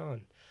wacky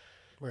Shawn.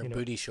 Wearing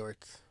booty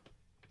shorts.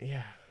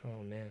 Yeah.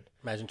 Oh man.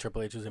 Imagine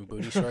Triple H was in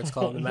booty shorts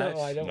calling the match.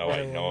 No, I don't.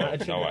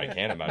 No, I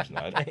can't imagine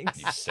that.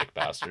 Thanks. You sick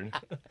bastard.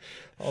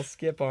 I'll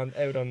skip out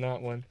on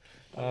that one.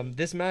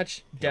 This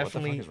match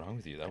definitely. What the fuck is wrong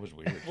with you? That was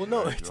weird. Well,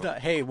 no, it's not.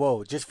 Hey,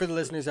 whoa! Just for the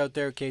listeners out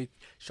there, okay.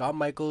 Shawn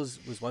Michaels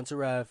was once a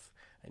ref.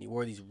 and he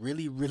wore these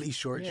really, really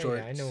short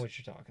shorts. Yeah, I know what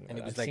you're talking about. And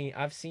it was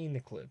I've seen the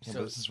clips. Yeah,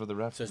 but this is for the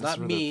refs. So it's not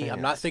me.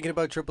 I'm not thinking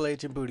about Triple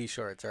H and booty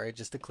shorts. All right,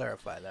 just to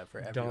clarify that for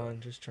everyone. Don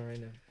just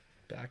trying to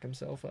back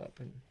himself up,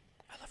 and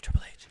I love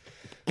Triple H.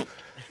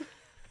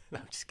 No,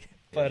 I'm just kidding.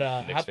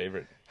 But Nick's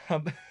favorite.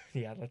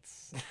 Yeah,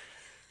 that's.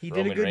 He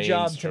Roman did a good Reigns,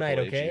 job Triple tonight.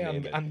 H, Okay, you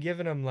name it. I'm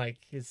giving him like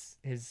his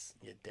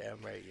You're damn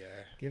right you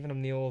are. giving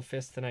him the old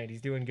fist tonight.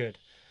 He's doing good.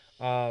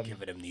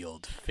 Giving him the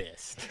old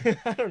fist.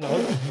 I don't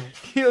know,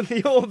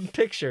 the old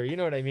picture. You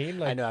know what I mean?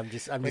 Like, I know.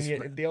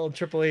 the old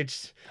Triple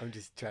H I'm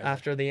just trying.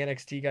 after the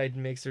NXT guy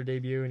makes their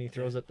debut and he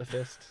throws up the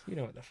fist. You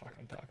know what the fuck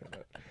I'm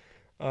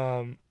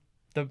talking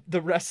about.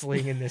 The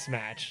wrestling in this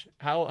match.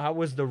 How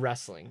was the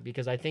wrestling?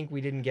 Because I think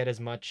we didn't get as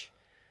much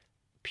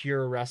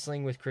pure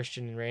wrestling with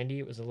Christian and Randy.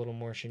 It was a little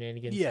more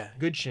shenanigans. Yeah.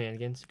 Good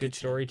shenanigans. Good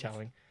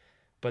storytelling.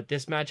 But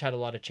this match had a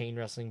lot of chain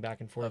wrestling back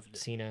and forth.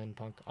 Cena and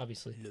Punk,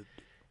 obviously.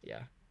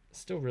 Yeah.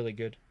 Still really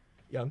good.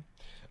 Young.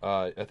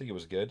 I think it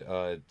was good.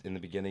 In the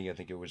beginning, I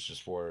think it was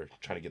just for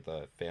trying to get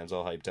the fans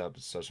all hyped up,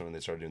 especially when they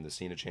started doing the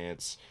Cena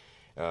chants.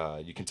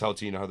 You can tell,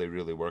 how they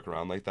really work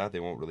around like that. They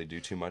won't really do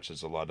too much.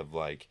 There's a lot of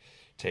like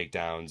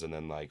takedowns and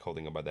then like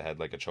holding him by the head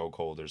like a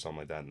chokehold or something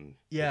like that, and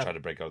they try to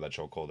break out of that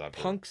chokehold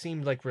after. Punk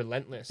seemed like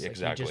relentless.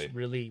 Exactly. Like he just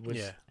really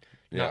was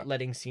not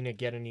letting Cena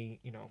get any,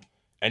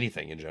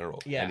 anything in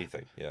general. Yeah.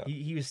 Anything. Yeah.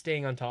 He was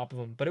staying on top of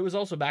him. But it was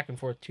also back and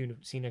forth too.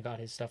 Cena got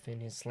his stuff in,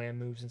 his slam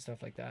moves and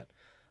stuff like that.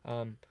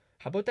 How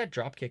about that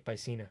drop kick by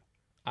Cena?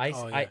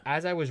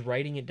 As I was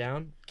writing it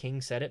down,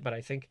 King said it, but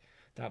I think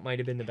that might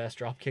have been the best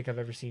drop kick I've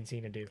ever seen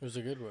Cena do. It was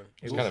a good one.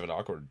 It was kind of an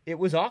awkward. It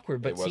was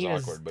awkward, but It was Cena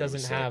awkward, but it was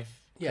doesn't sick. have.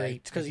 Yeah, great,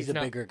 it's because he's a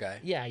not- bigger guy.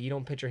 Yeah, you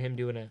don't picture him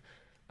doing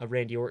a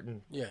Randy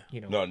Orton. Yeah.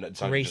 No, it's not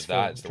just graceful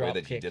that. It's the way drop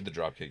that he kick. did the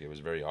drop kick. It was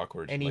very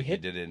awkward. And like he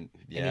didn't.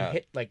 And he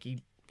hit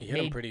He hit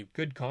made him pretty.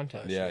 good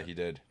contact. Yeah, he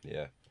did.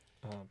 Yeah.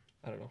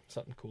 I don't know,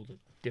 something cool,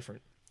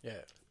 different. Yeah.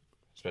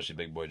 Especially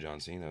big boy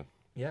John Cena.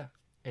 Yeah.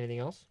 Anything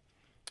else?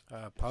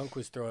 Punk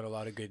was throwing a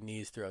lot of good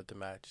knees throughout the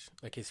match,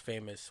 like his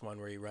famous one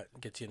where he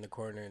gets you in the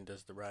corner and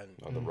does the run.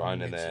 On the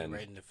run and Hits you then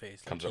right in the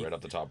face. comes up right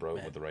off the top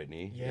rope with the right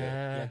knee.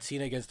 Yeah. He had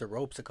Cena against the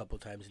ropes a couple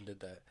times and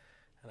did that,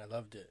 and I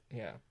loved it.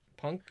 Yeah.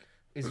 Punk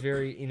is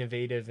very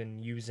innovative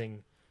in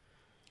using.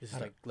 It's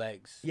like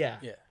legs. Yeah.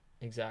 Yeah.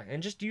 Exactly,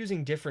 and just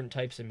using different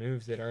types of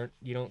moves that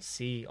you don't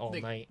see all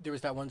Like, night. there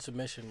was that one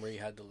submission where he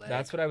had the leg.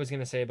 That's what I was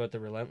gonna say about the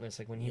relentless.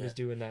 Like when he was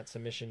doing that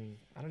submission,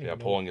 I don't even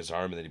know. Pulling his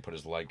arm and then he put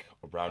his leg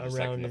around his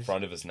neck in the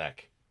front of his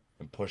neck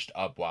and pushed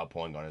up while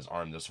pulling on his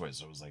arm this way,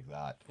 so it was like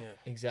that. Yeah.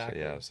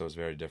 Exactly. So it was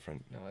very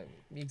different. No,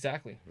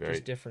 exactly. Very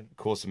just different.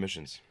 Cool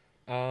submissions.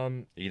 You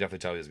can definitely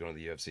tell he was going to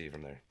the UFC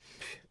from there.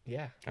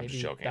 Yeah. I'm maybe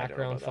just joking. I don't know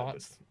background about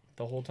that, thoughts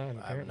the whole time.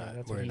 Apparently,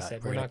 that's what he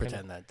said. We're not gonna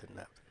pretend that didn't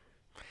happen.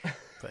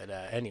 But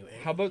anyway,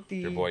 How about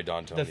Your boy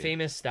Don Tony. the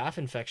famous staph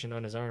infection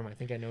on his arm? I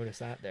think I noticed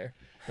that there.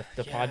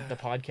 The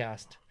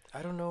podcast.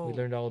 I don't know. We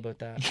learned all about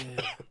that.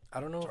 Yeah, I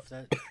don't know if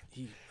that.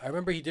 I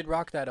remember he did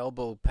rock that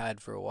elbow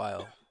pad for a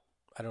while.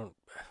 I don't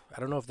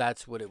know if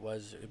that's what it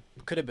was.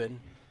 It could have been.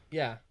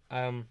 Yeah.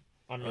 I don't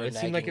know. Or It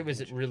seemed like it nagging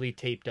was injury. really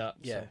taped up.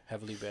 Yeah, So.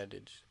 heavily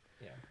bandaged.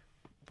 Yeah.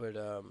 But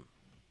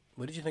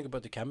what did you think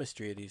about the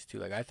chemistry of these two?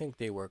 Like, I think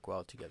they work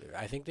well together.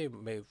 I think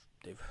they've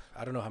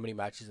I don't know how many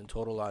matches in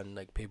total on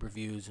like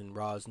pay-per-views and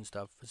Raws and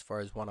stuff as far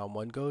as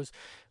one-on-one goes,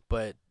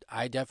 but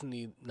I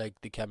definitely like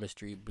the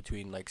chemistry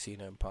between like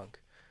Cena and Punk.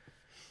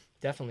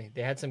 Definitely.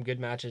 They had some good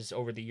matches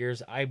over the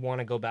years. I want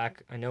to go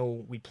back. I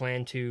know we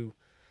plan to,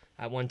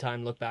 at one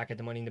time, look back at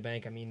the Money in the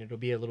Bank. I mean, it'll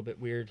be a little bit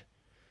weird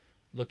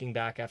looking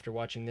back after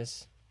watching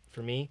this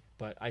for me,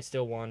 but I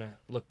still want to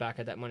look back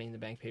at that Money in the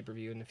Bank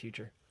pay-per-view in the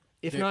future.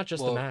 If not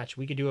just a match.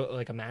 We could do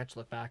a match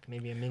look back,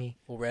 maybe a mini.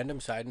 Well,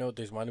 random side note,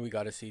 there's one we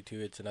got to see too.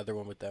 It's another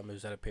one with them. It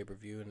was at a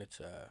pay-per-view, and it's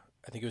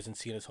I think it was in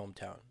Cena's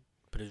hometown,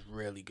 but it's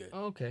really good.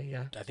 Oh, okay,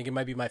 yeah. I think it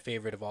might be my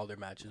favorite of all their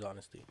matches,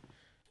 honestly.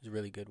 It's a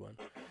really good one.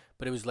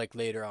 But it was like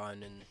later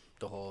on in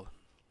the whole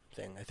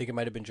thing. I think it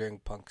might have been during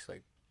Punk's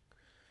like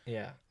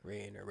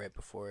reign or right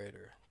before it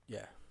or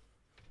yeah.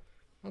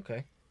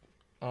 Okay.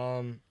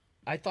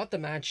 I thought the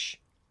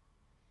match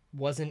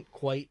wasn't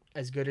quite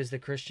as good as the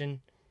Christian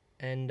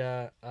and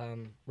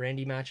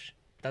Randy match.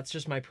 That's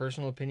just my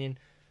personal opinion.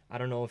 I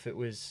don't know if it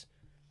was.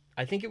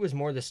 I think it was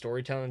more the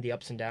storytelling, the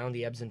ups and downs,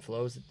 the ebbs and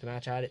flows that the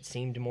match had. It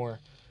seemed more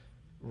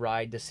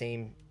ride the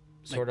same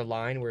sort of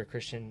line where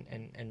Christian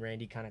and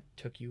Randy kind of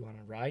took you on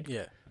a ride.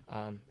 Yeah.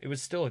 It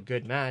was still a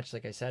good match,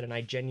 like I said, and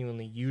I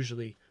genuinely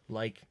usually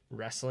like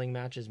wrestling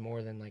matches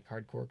more than like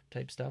hardcore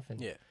type stuff.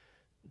 And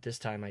this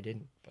time I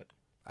didn't. But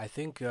I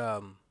think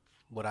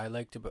what I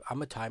liked about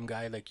I'm a time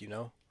guy, like you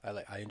know.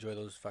 I enjoy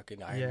those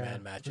fucking Iron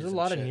Man matches. There's a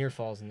lot of near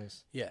falls in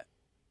this. Yeah.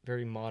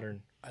 Very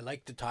modern. I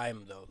like the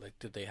time though, like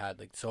that they had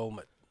like so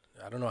much.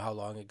 I don't know how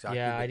long exactly.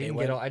 Yeah, but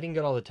I didn't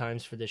get all the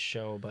times for this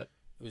show, but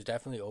it was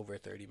definitely over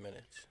 30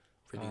 minutes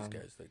for these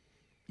guys. Like,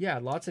 yeah,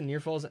 lots of near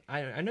falls.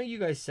 I know you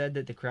guys said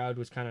that the crowd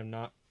was kind of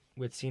not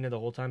with Cena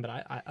the whole time, but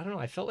I don't know.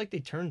 I felt like they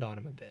turned on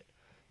him a bit.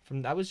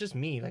 That was just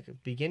me. Like at the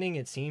beginning,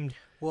 it seemed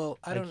well,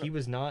 I like don't know. he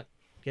was not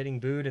getting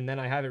booed, and then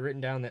I have it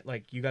written down that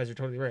like you guys are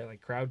totally right.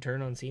 Like crowd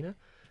turn on Cena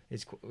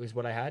is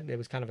what I had. It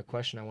was kind of a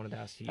question I wanted to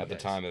ask you At the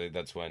guys. time, I think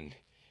that's when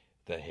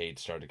the hate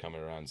started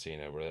coming around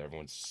Cena, where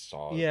everyone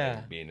saw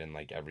Yeah. him being in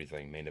like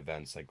everything, main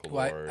events like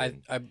Well, galore, I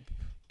and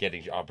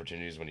getting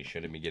opportunities when he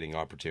shouldn't be getting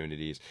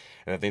opportunities.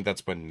 And I think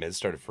that's when Miz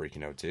started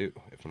freaking out too,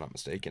 if I'm not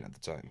mistaken, at the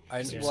time.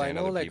 I He was well, I saying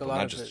know other like people, a lot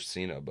not of just it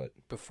Cena, but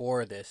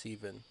before this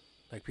even,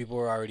 like people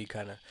were already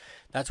kind of.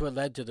 That's what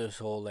led to this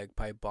whole like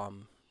pipe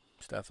bomb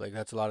stuff. Like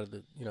that's a lot of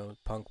the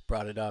Punk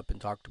brought it up and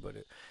talked about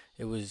it.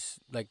 It was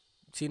like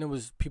Cena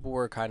was people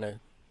were kind of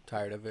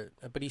tired of it,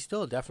 but he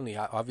still definitely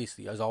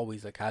obviously as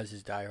always like has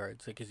his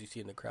diehards like as you see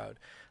in the crowd.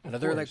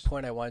 Another like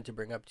point I wanted to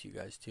bring up to you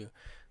guys too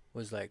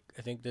was like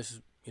I think this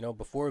is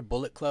before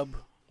Bullet Club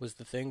was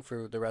the thing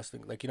for the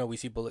wrestling, like we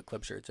see Bullet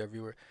Club shirts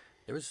everywhere.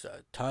 There was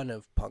a ton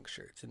of Punk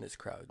shirts in this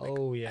crowd. Like,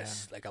 oh yeah,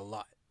 like a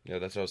lot. yeah,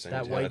 that's what I was saying.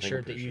 That too. I white think shirt I'm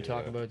that pretty you sure,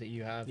 talk yeah. about that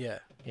you have. Yeah,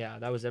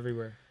 That was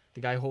everywhere.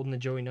 The guy holding the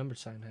Joey number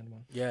sign had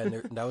one. yeah, and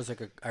that was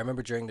like I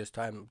remember during this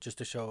time just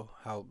to show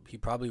how he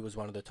probably was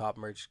one of the top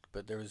merch,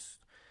 but that was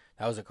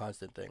a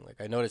constant thing. Like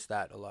I noticed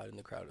that a lot in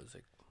the crowd. It was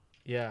like,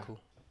 Yeah. cool.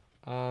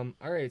 All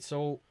right,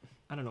 so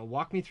I don't know.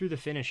 Walk me through the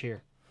finish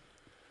here.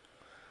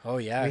 Oh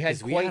yeah, We had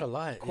 'cause we had a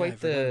lot. quite I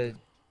forgot the. It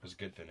was a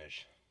good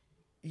finish.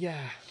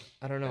 Yeah,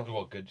 I don't know.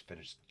 Well, good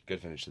finish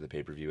to the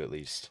pay per view at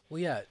least. Well,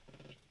 yeah,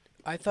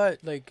 I thought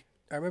like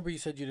I remember you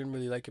said you didn't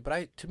really like it,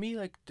 but to me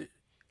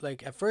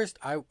like at first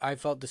I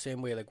felt the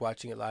same way like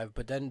watching it live,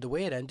 but then the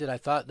way it ended, I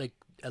thought like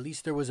at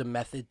least there was a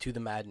method to the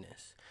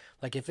madness.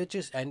 Like if it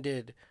just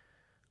ended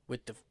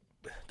with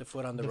the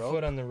foot on the rope,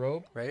 foot on the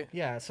rope, right?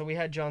 Yeah. So we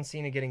had John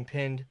Cena getting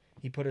pinned.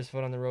 He put his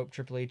foot on the rope.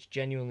 Triple H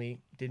genuinely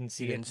didn't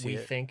see it. We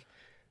think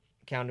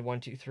counted 1,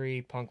 2,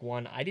 3. Punk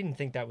won. I didn't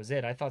think that was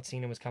it. I thought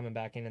Cena was coming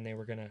back in and they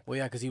were gonna. Well,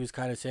 yeah, because he was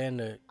kind of saying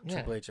to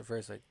Triple H at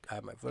first, like, I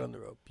have my foot on the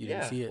rope. You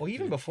didn't see it. Well,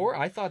 even before,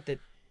 I thought that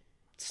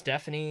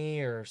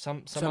Stephanie or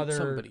some other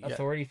somebody,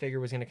 authority figure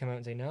was going to come out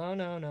and say,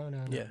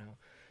 no. Yeah.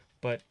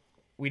 But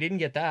we didn't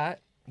get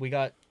that. We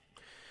got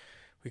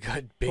Big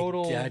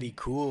total- Daddy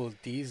Cool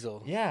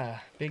Diesel.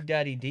 Big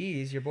Daddy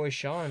D's, your boy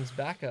Sean's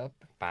backup.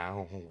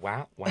 Bow,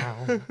 wow,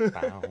 wow,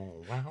 bow,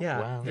 wow,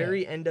 wow.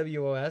 Very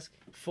NWO-esque.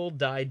 Full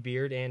dyed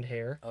beard and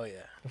hair Oh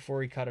yeah,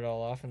 before he cut it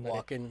all off and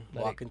walking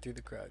through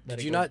the crowd. let Did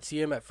it you go. not see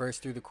him at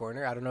first through the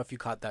corner? I don't know if you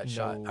caught that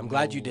shot. No, I'm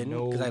glad you no, didn't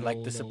no, because I like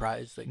no, the no.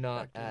 surprise. Like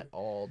Not back at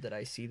all did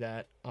I see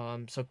that.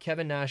 So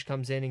Kevin Nash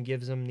comes in and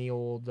gives him the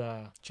old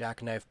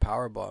jackknife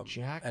powerbomb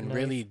and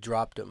really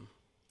dropped him.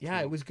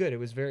 Yeah, it was good. It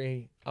was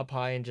very up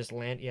high and just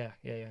land. Yeah.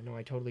 No,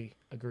 I totally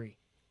agree.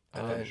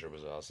 That finisher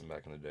was awesome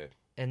back in the day.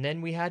 And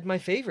then we had my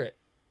favorite,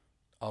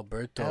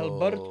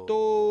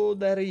 Alberto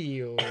Del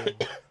Rio,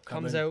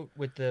 comes out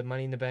with the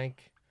Money in the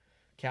Bank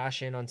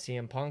cash in on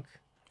CM Punk.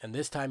 And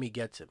this time he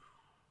gets him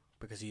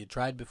because he had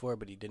tried before,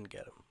 but he didn't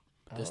get him.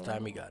 But this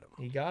time he got him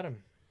He got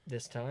him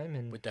this time,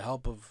 and with the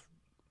help of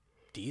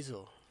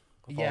Diesel.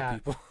 Of Yeah. all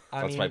people.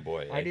 That's my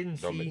boy. I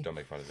didn't don't see don't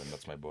make fun of him.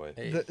 That's my boy.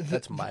 Hey, The-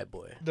 that's my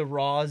boy. the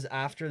Raws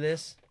after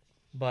this,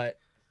 but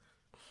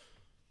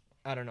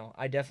I don't know.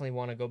 I definitely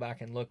want to go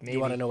back and look. Maybe You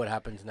want to know what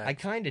happens next? I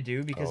kind of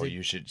do because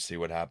You should see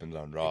what happens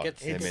on Raw.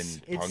 gets- Him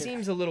it and Punk,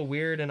 seems a little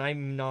weird, and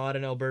I'm not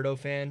an Alberto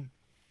fan,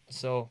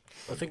 so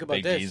Well, think about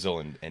Big this. Diesel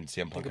and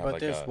CM Punk Think have about like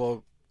this. a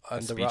Well, on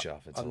the speech Raw,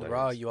 off. It's on the hilarious.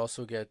 Raw, you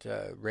also get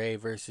Ray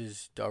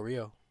versus Del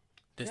Rio.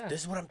 This Yeah.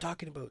 is what I'm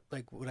talking about.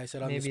 Like what I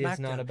said on maybe the SmackDown. it's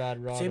not a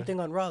bad Raw. Same thing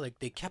on Raw. Like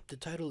they kept the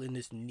title in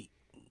this neat,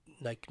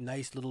 like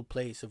nice little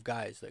place of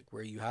guys, like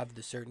where you have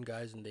the certain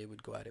guys and they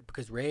would go at it.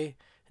 Because Ray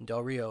and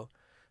Del Rio,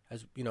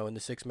 as you know, in the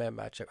 6-man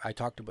match, I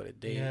talked about it.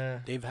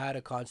 They've had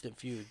a constant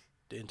feud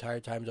the entire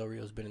time Del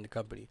Rio's been in the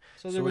company.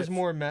 So there was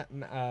more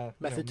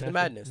method to the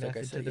madness, like I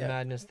method said, to the yeah.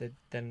 madness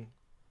than,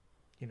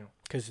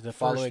 Because the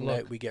following look.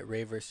 night we get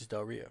Ray versus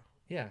Del Rio.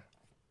 yeah.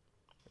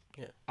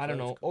 Yeah, I don't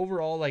know.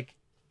 Overall, like,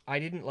 I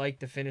didn't like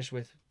the finish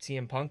with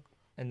CM Punk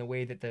and the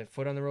way that the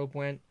foot on the rope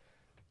went.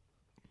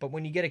 But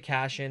when you get a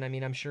cash in, I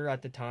mean, I'm sure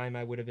at the time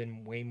I would have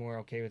been way more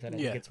okay with that. I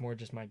Yeah. think it's more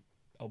just my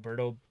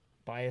Alberto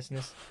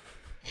biasness.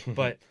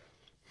 But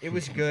it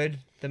was good.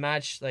 The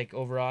match, like,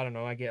 overall, I don't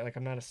know.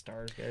 I'm not a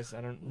stars guys.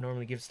 I don't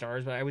normally give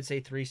stars, but I would say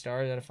 3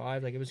 stars out of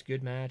 5. Like, it was a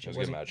good match. It was a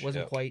good match,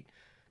 wasn't yeah. quite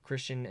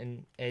Christian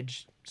and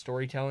Edge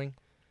storytelling.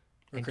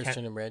 Or And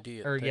Christian and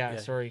Randy.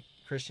 Sorry,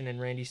 Christian and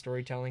Randy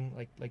storytelling,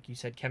 like you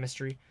said,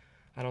 chemistry.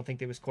 I don't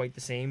think it was quite the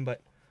same,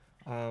 but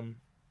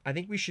I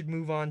think we should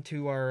move on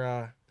to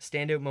our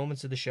standout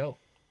moments of the show.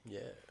 Yeah.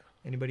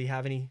 Anybody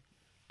have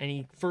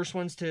any first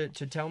ones to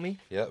tell me?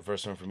 Yeah, the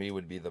first one for me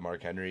would be the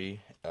Mark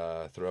Henry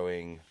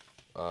throwing,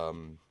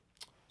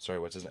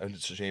 what's his name?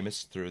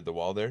 Sheamus through the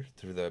wall there,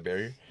 through the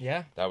barrier.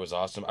 Yeah, That was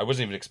awesome. I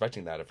wasn't even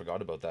expecting that. I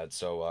forgot about that.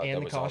 So and that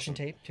the was caution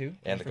awesome. tape too.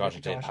 And the Don't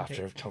caution forget tape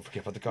after. Don't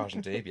forget about the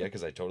caution tape. Yeah,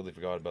 because I totally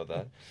forgot about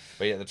that.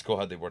 But yeah, that's cool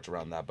how they worked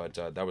around that. But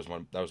that was my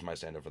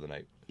standout for the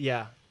night.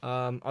 Yeah,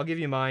 I'll give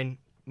you mine.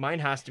 Mine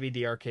has to be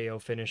the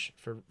RKO finish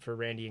for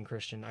Randy and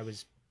Christian.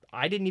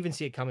 I didn't even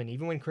see it coming.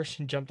 Even when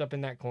Christian jumped up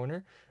in that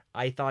corner,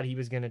 I thought he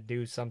was gonna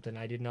do something.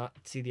 I did not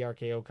see the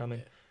RKO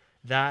coming.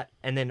 That,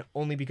 and then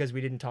only because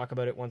we didn't talk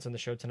about it once on the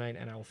show tonight,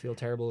 and I will feel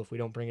terrible if we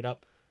don't bring it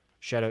up.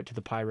 Shout out to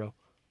the Pyro.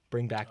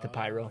 Bring back the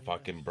Pyro.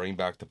 Fucking bring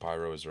back the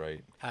Pyro is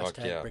right. Fuck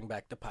Hashtag yeah. bring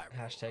back the Pyro.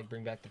 Hashtag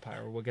bring back the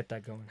Pyro. We'll get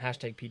that going.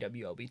 Hashtag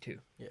PWLB too.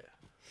 Yeah,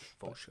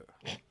 for sure.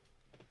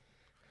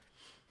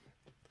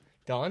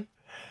 Don?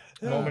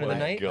 Moment of the my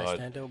night? God. My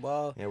stand-up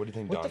wall. Yeah, what do you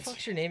think, What Don? the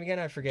fuck's your name again?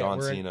 I forget.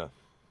 Don Cena.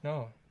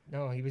 No,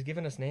 he was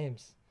giving us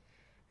names.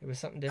 It was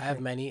something I different.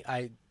 have many.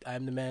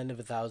 I'm the man of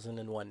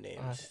 1,001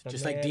 names. The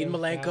Just man like Dean of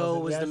Malenko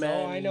 1,000. was the Yes,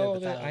 man. I know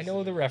of 1,000. I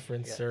know the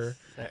reference, Yes. sir.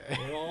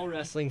 We're all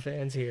wrestling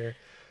fans here.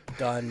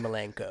 Don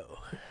Malenko.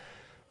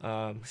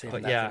 Saving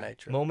But that yeah, for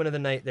Nitro. moment of the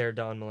night there,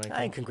 Don Malenko.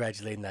 I ain't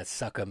congratulating that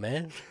sucker,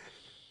 man.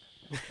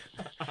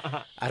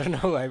 I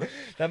don't know.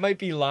 That might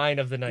be line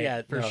of the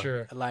night for no,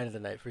 sure. A line of the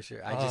night for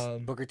sure. I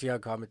just Booker T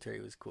on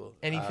commentary was cool.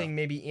 Anything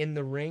maybe in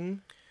the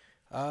ring?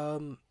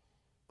 As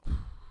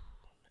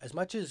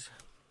much as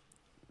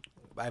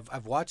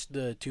I've watched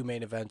the two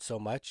main events so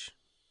much,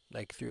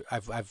 like through I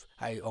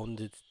own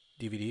the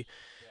DVD.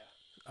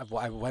 Yeah.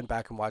 I went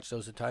back and watched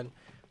those a ton.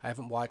 I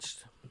haven't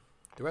watched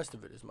the rest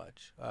of it as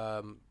much.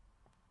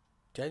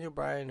 Daniel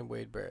Bryan and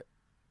Wade Barrett.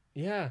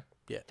 Yeah.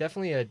 Yeah.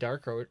 Definitely a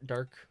dark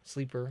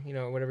sleeper,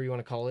 whatever you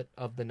want to call it,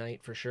 of the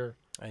night for sure.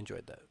 I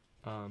enjoyed that.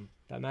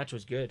 That match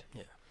was good.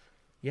 Yeah.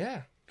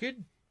 Yeah.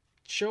 Good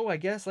show, I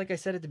guess. Like I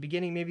said at the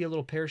beginning, maybe a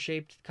little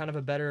pear-shaped, kind of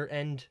a better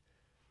end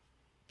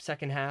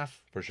second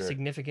half. For sure.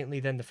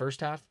 Significantly than the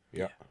first half.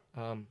 Yeah.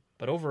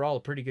 But overall,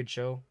 a pretty good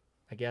show,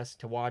 I guess,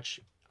 to watch.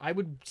 I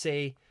would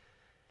say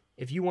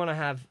if you want to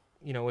have,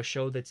 a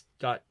show that's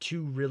got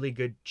two really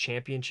good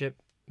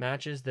championship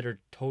matches that are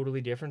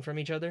totally different from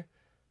each other,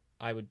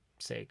 I would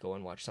say go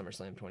and watch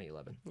SummerSlam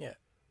 2011. Yeah.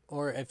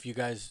 Or if you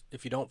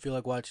don't feel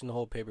like watching the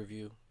whole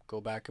pay-per-view,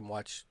 go back and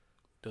watch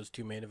those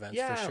two main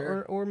events for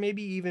sure. or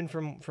maybe even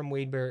from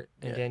Wade Barrett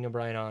and Daniel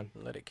Bryan on.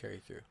 Let it carry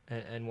through.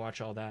 And watch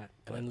all that.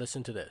 And then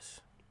listen to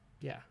this.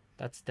 Yeah,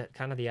 that's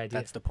kind of the idea.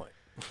 That's the point.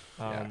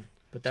 Yeah.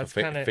 But that's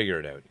so kind of... figure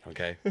it out,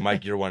 okay?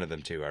 Mike, you're one of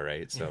them too, all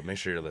right? So make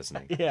sure you're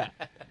listening. Yeah.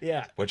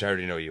 Which I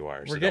already know you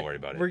are, so don't worry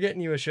about it. We're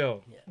getting you a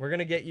show. Yeah. We're going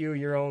to get you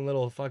your own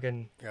little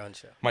fucking... Your own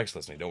show. Mike's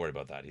listening. Don't worry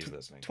about that. He's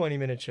listening.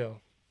 20-minute show.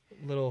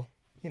 Little,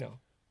 we're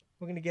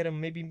going to get him.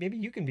 Maybe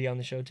you can be on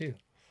the show too.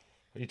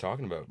 What are you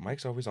talking about?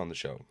 Mike's always on the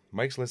show.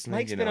 Mike's listening.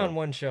 Mike's been on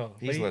one show.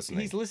 He's listening.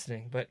 He's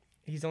listening, but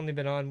he's only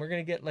been on... We're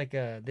going to get like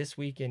a This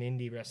Week in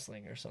Indie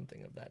Wrestling or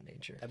something of that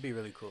nature. That'd be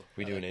really cool.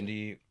 We do an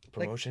indie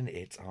promotion.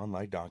 It's on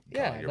like Donkey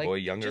Kong. Yeah, Your like, boy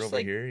Younger just over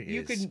like here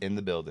you is in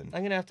the building. I'm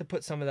going to have to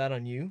put some of that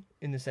on you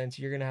in the sense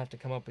you're going to have to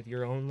come up with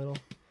your own little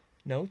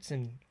notes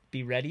and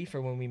be ready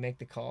for when we make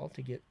the call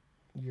to get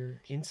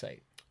your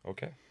insight.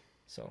 Okay.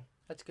 So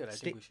That's good. I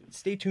think we should.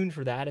 stay tuned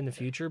for that in the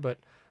future, but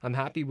I'm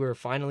happy we're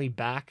finally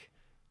back,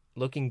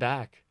 looking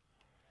back.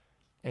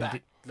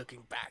 And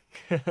Looking back.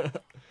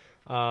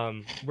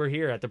 we're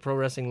here at the Pro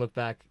Wrestling Look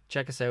Back.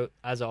 Check us out,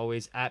 as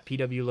always, at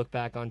PW Look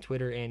Back on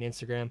Twitter and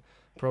Instagram.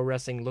 Pro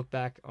Wrestling Look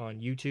Back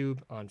on YouTube,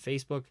 on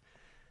Facebook.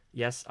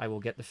 Yes, I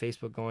will get the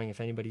Facebook going if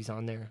anybody's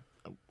on there.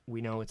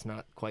 We know it's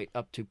not quite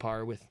up to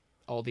par with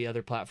all the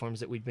other platforms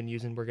that we've been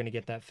using. We're going to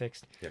get that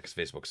fixed. Yeah, because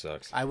Facebook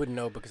sucks. I wouldn't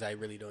know because I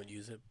really don't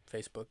use it.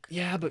 Facebook.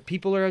 Yeah, but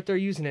people are out there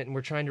using it, and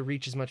we're trying to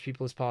reach as much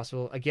people as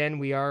possible. Again,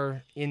 we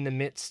are in the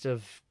midst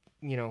of,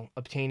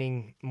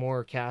 obtaining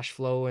more cash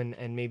flow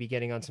and maybe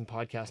getting on some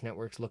podcast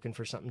networks looking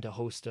for something to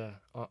host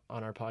on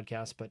our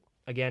podcast. But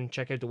again,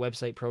 check out the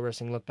website,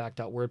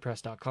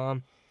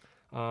 prowrestlinglookback.wordpress.com.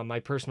 My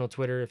personal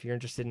Twitter, if you're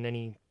interested in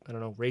any,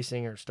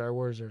 racing or Star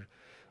Wars or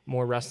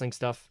more wrestling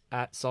stuff,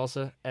 at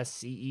Salsa,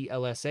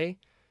 SCELSA.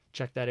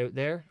 Check that out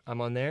there.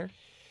 I'm on there.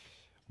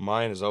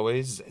 Mine, as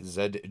always,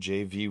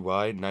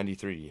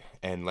 ZJVY93.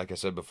 And like I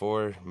said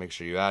before, make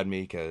sure you add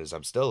me because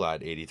I'm still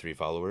at 83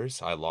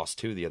 followers. I lost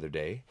 2 the other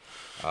day.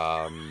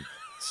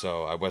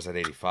 So I was at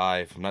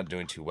 85. I'm not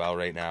doing too well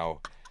right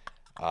now.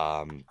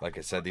 Like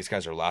I said, these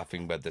guys are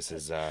laughing, but this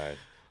is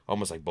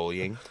almost like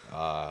bullying.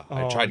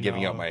 I tried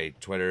giving out my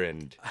Twitter,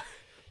 and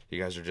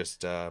you guys are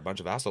just a bunch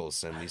of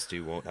assholes, and these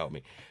two won't help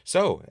me.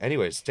 So,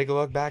 anyways, take a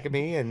look back at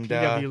me. And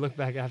PW Look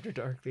Back After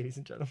Dark, ladies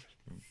and gentlemen.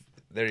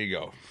 There you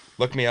go.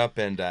 Look me up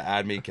and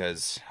add me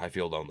because I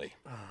feel lonely.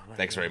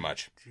 Thanks very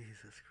much.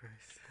 Jesus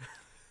Christ.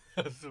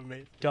 That's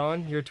amazing.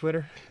 Don, your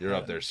Twitter? You're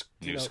up there,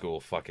 new school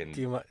fucking...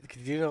 Do you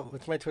know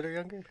what's my Twitter,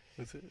 Younger?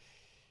 What's it?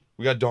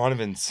 We got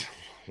Donovan's.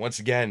 Once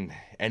again,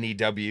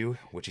 NEW,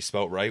 which he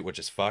spelt right, which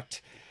is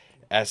fucked.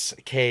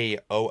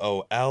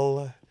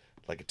 SKOOL,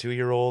 like a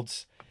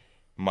 2-year-old.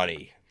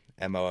 Money.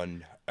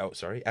 M-O-N... Oh,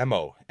 sorry.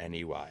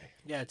 M-O-N-E-Y.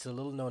 Yeah, it's a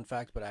little known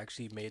fact, but I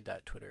actually made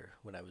that Twitter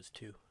when I was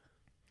 2.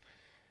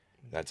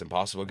 That's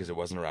impossible because it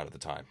wasn't around at the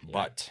time. Yeah.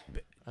 But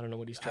I don't know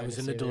what he's trying to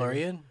say. I was to in say the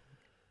DeLorean,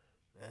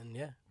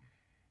 and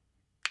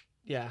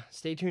yeah,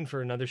 stay tuned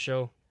for another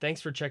show. Thanks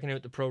for checking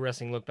out the Pro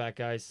Wrestling Look Back,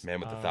 guys.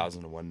 Man with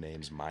 1,001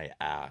 names, my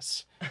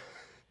ass.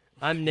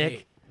 I'm Nick.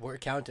 Hey, we're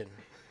counting.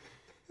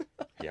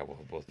 Yeah,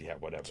 yeah,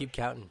 whatever. Keep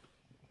counting.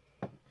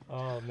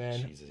 Oh,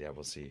 man. Jesus, yeah,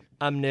 we'll see.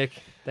 I'm Nick.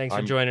 Thanks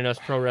for joining us,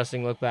 Pro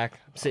Wrestling Look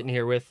Back. I'm sitting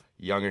here with...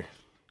 Younger.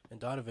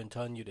 And Donovan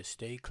telling you to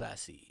stay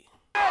classy.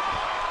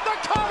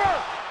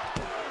 cover.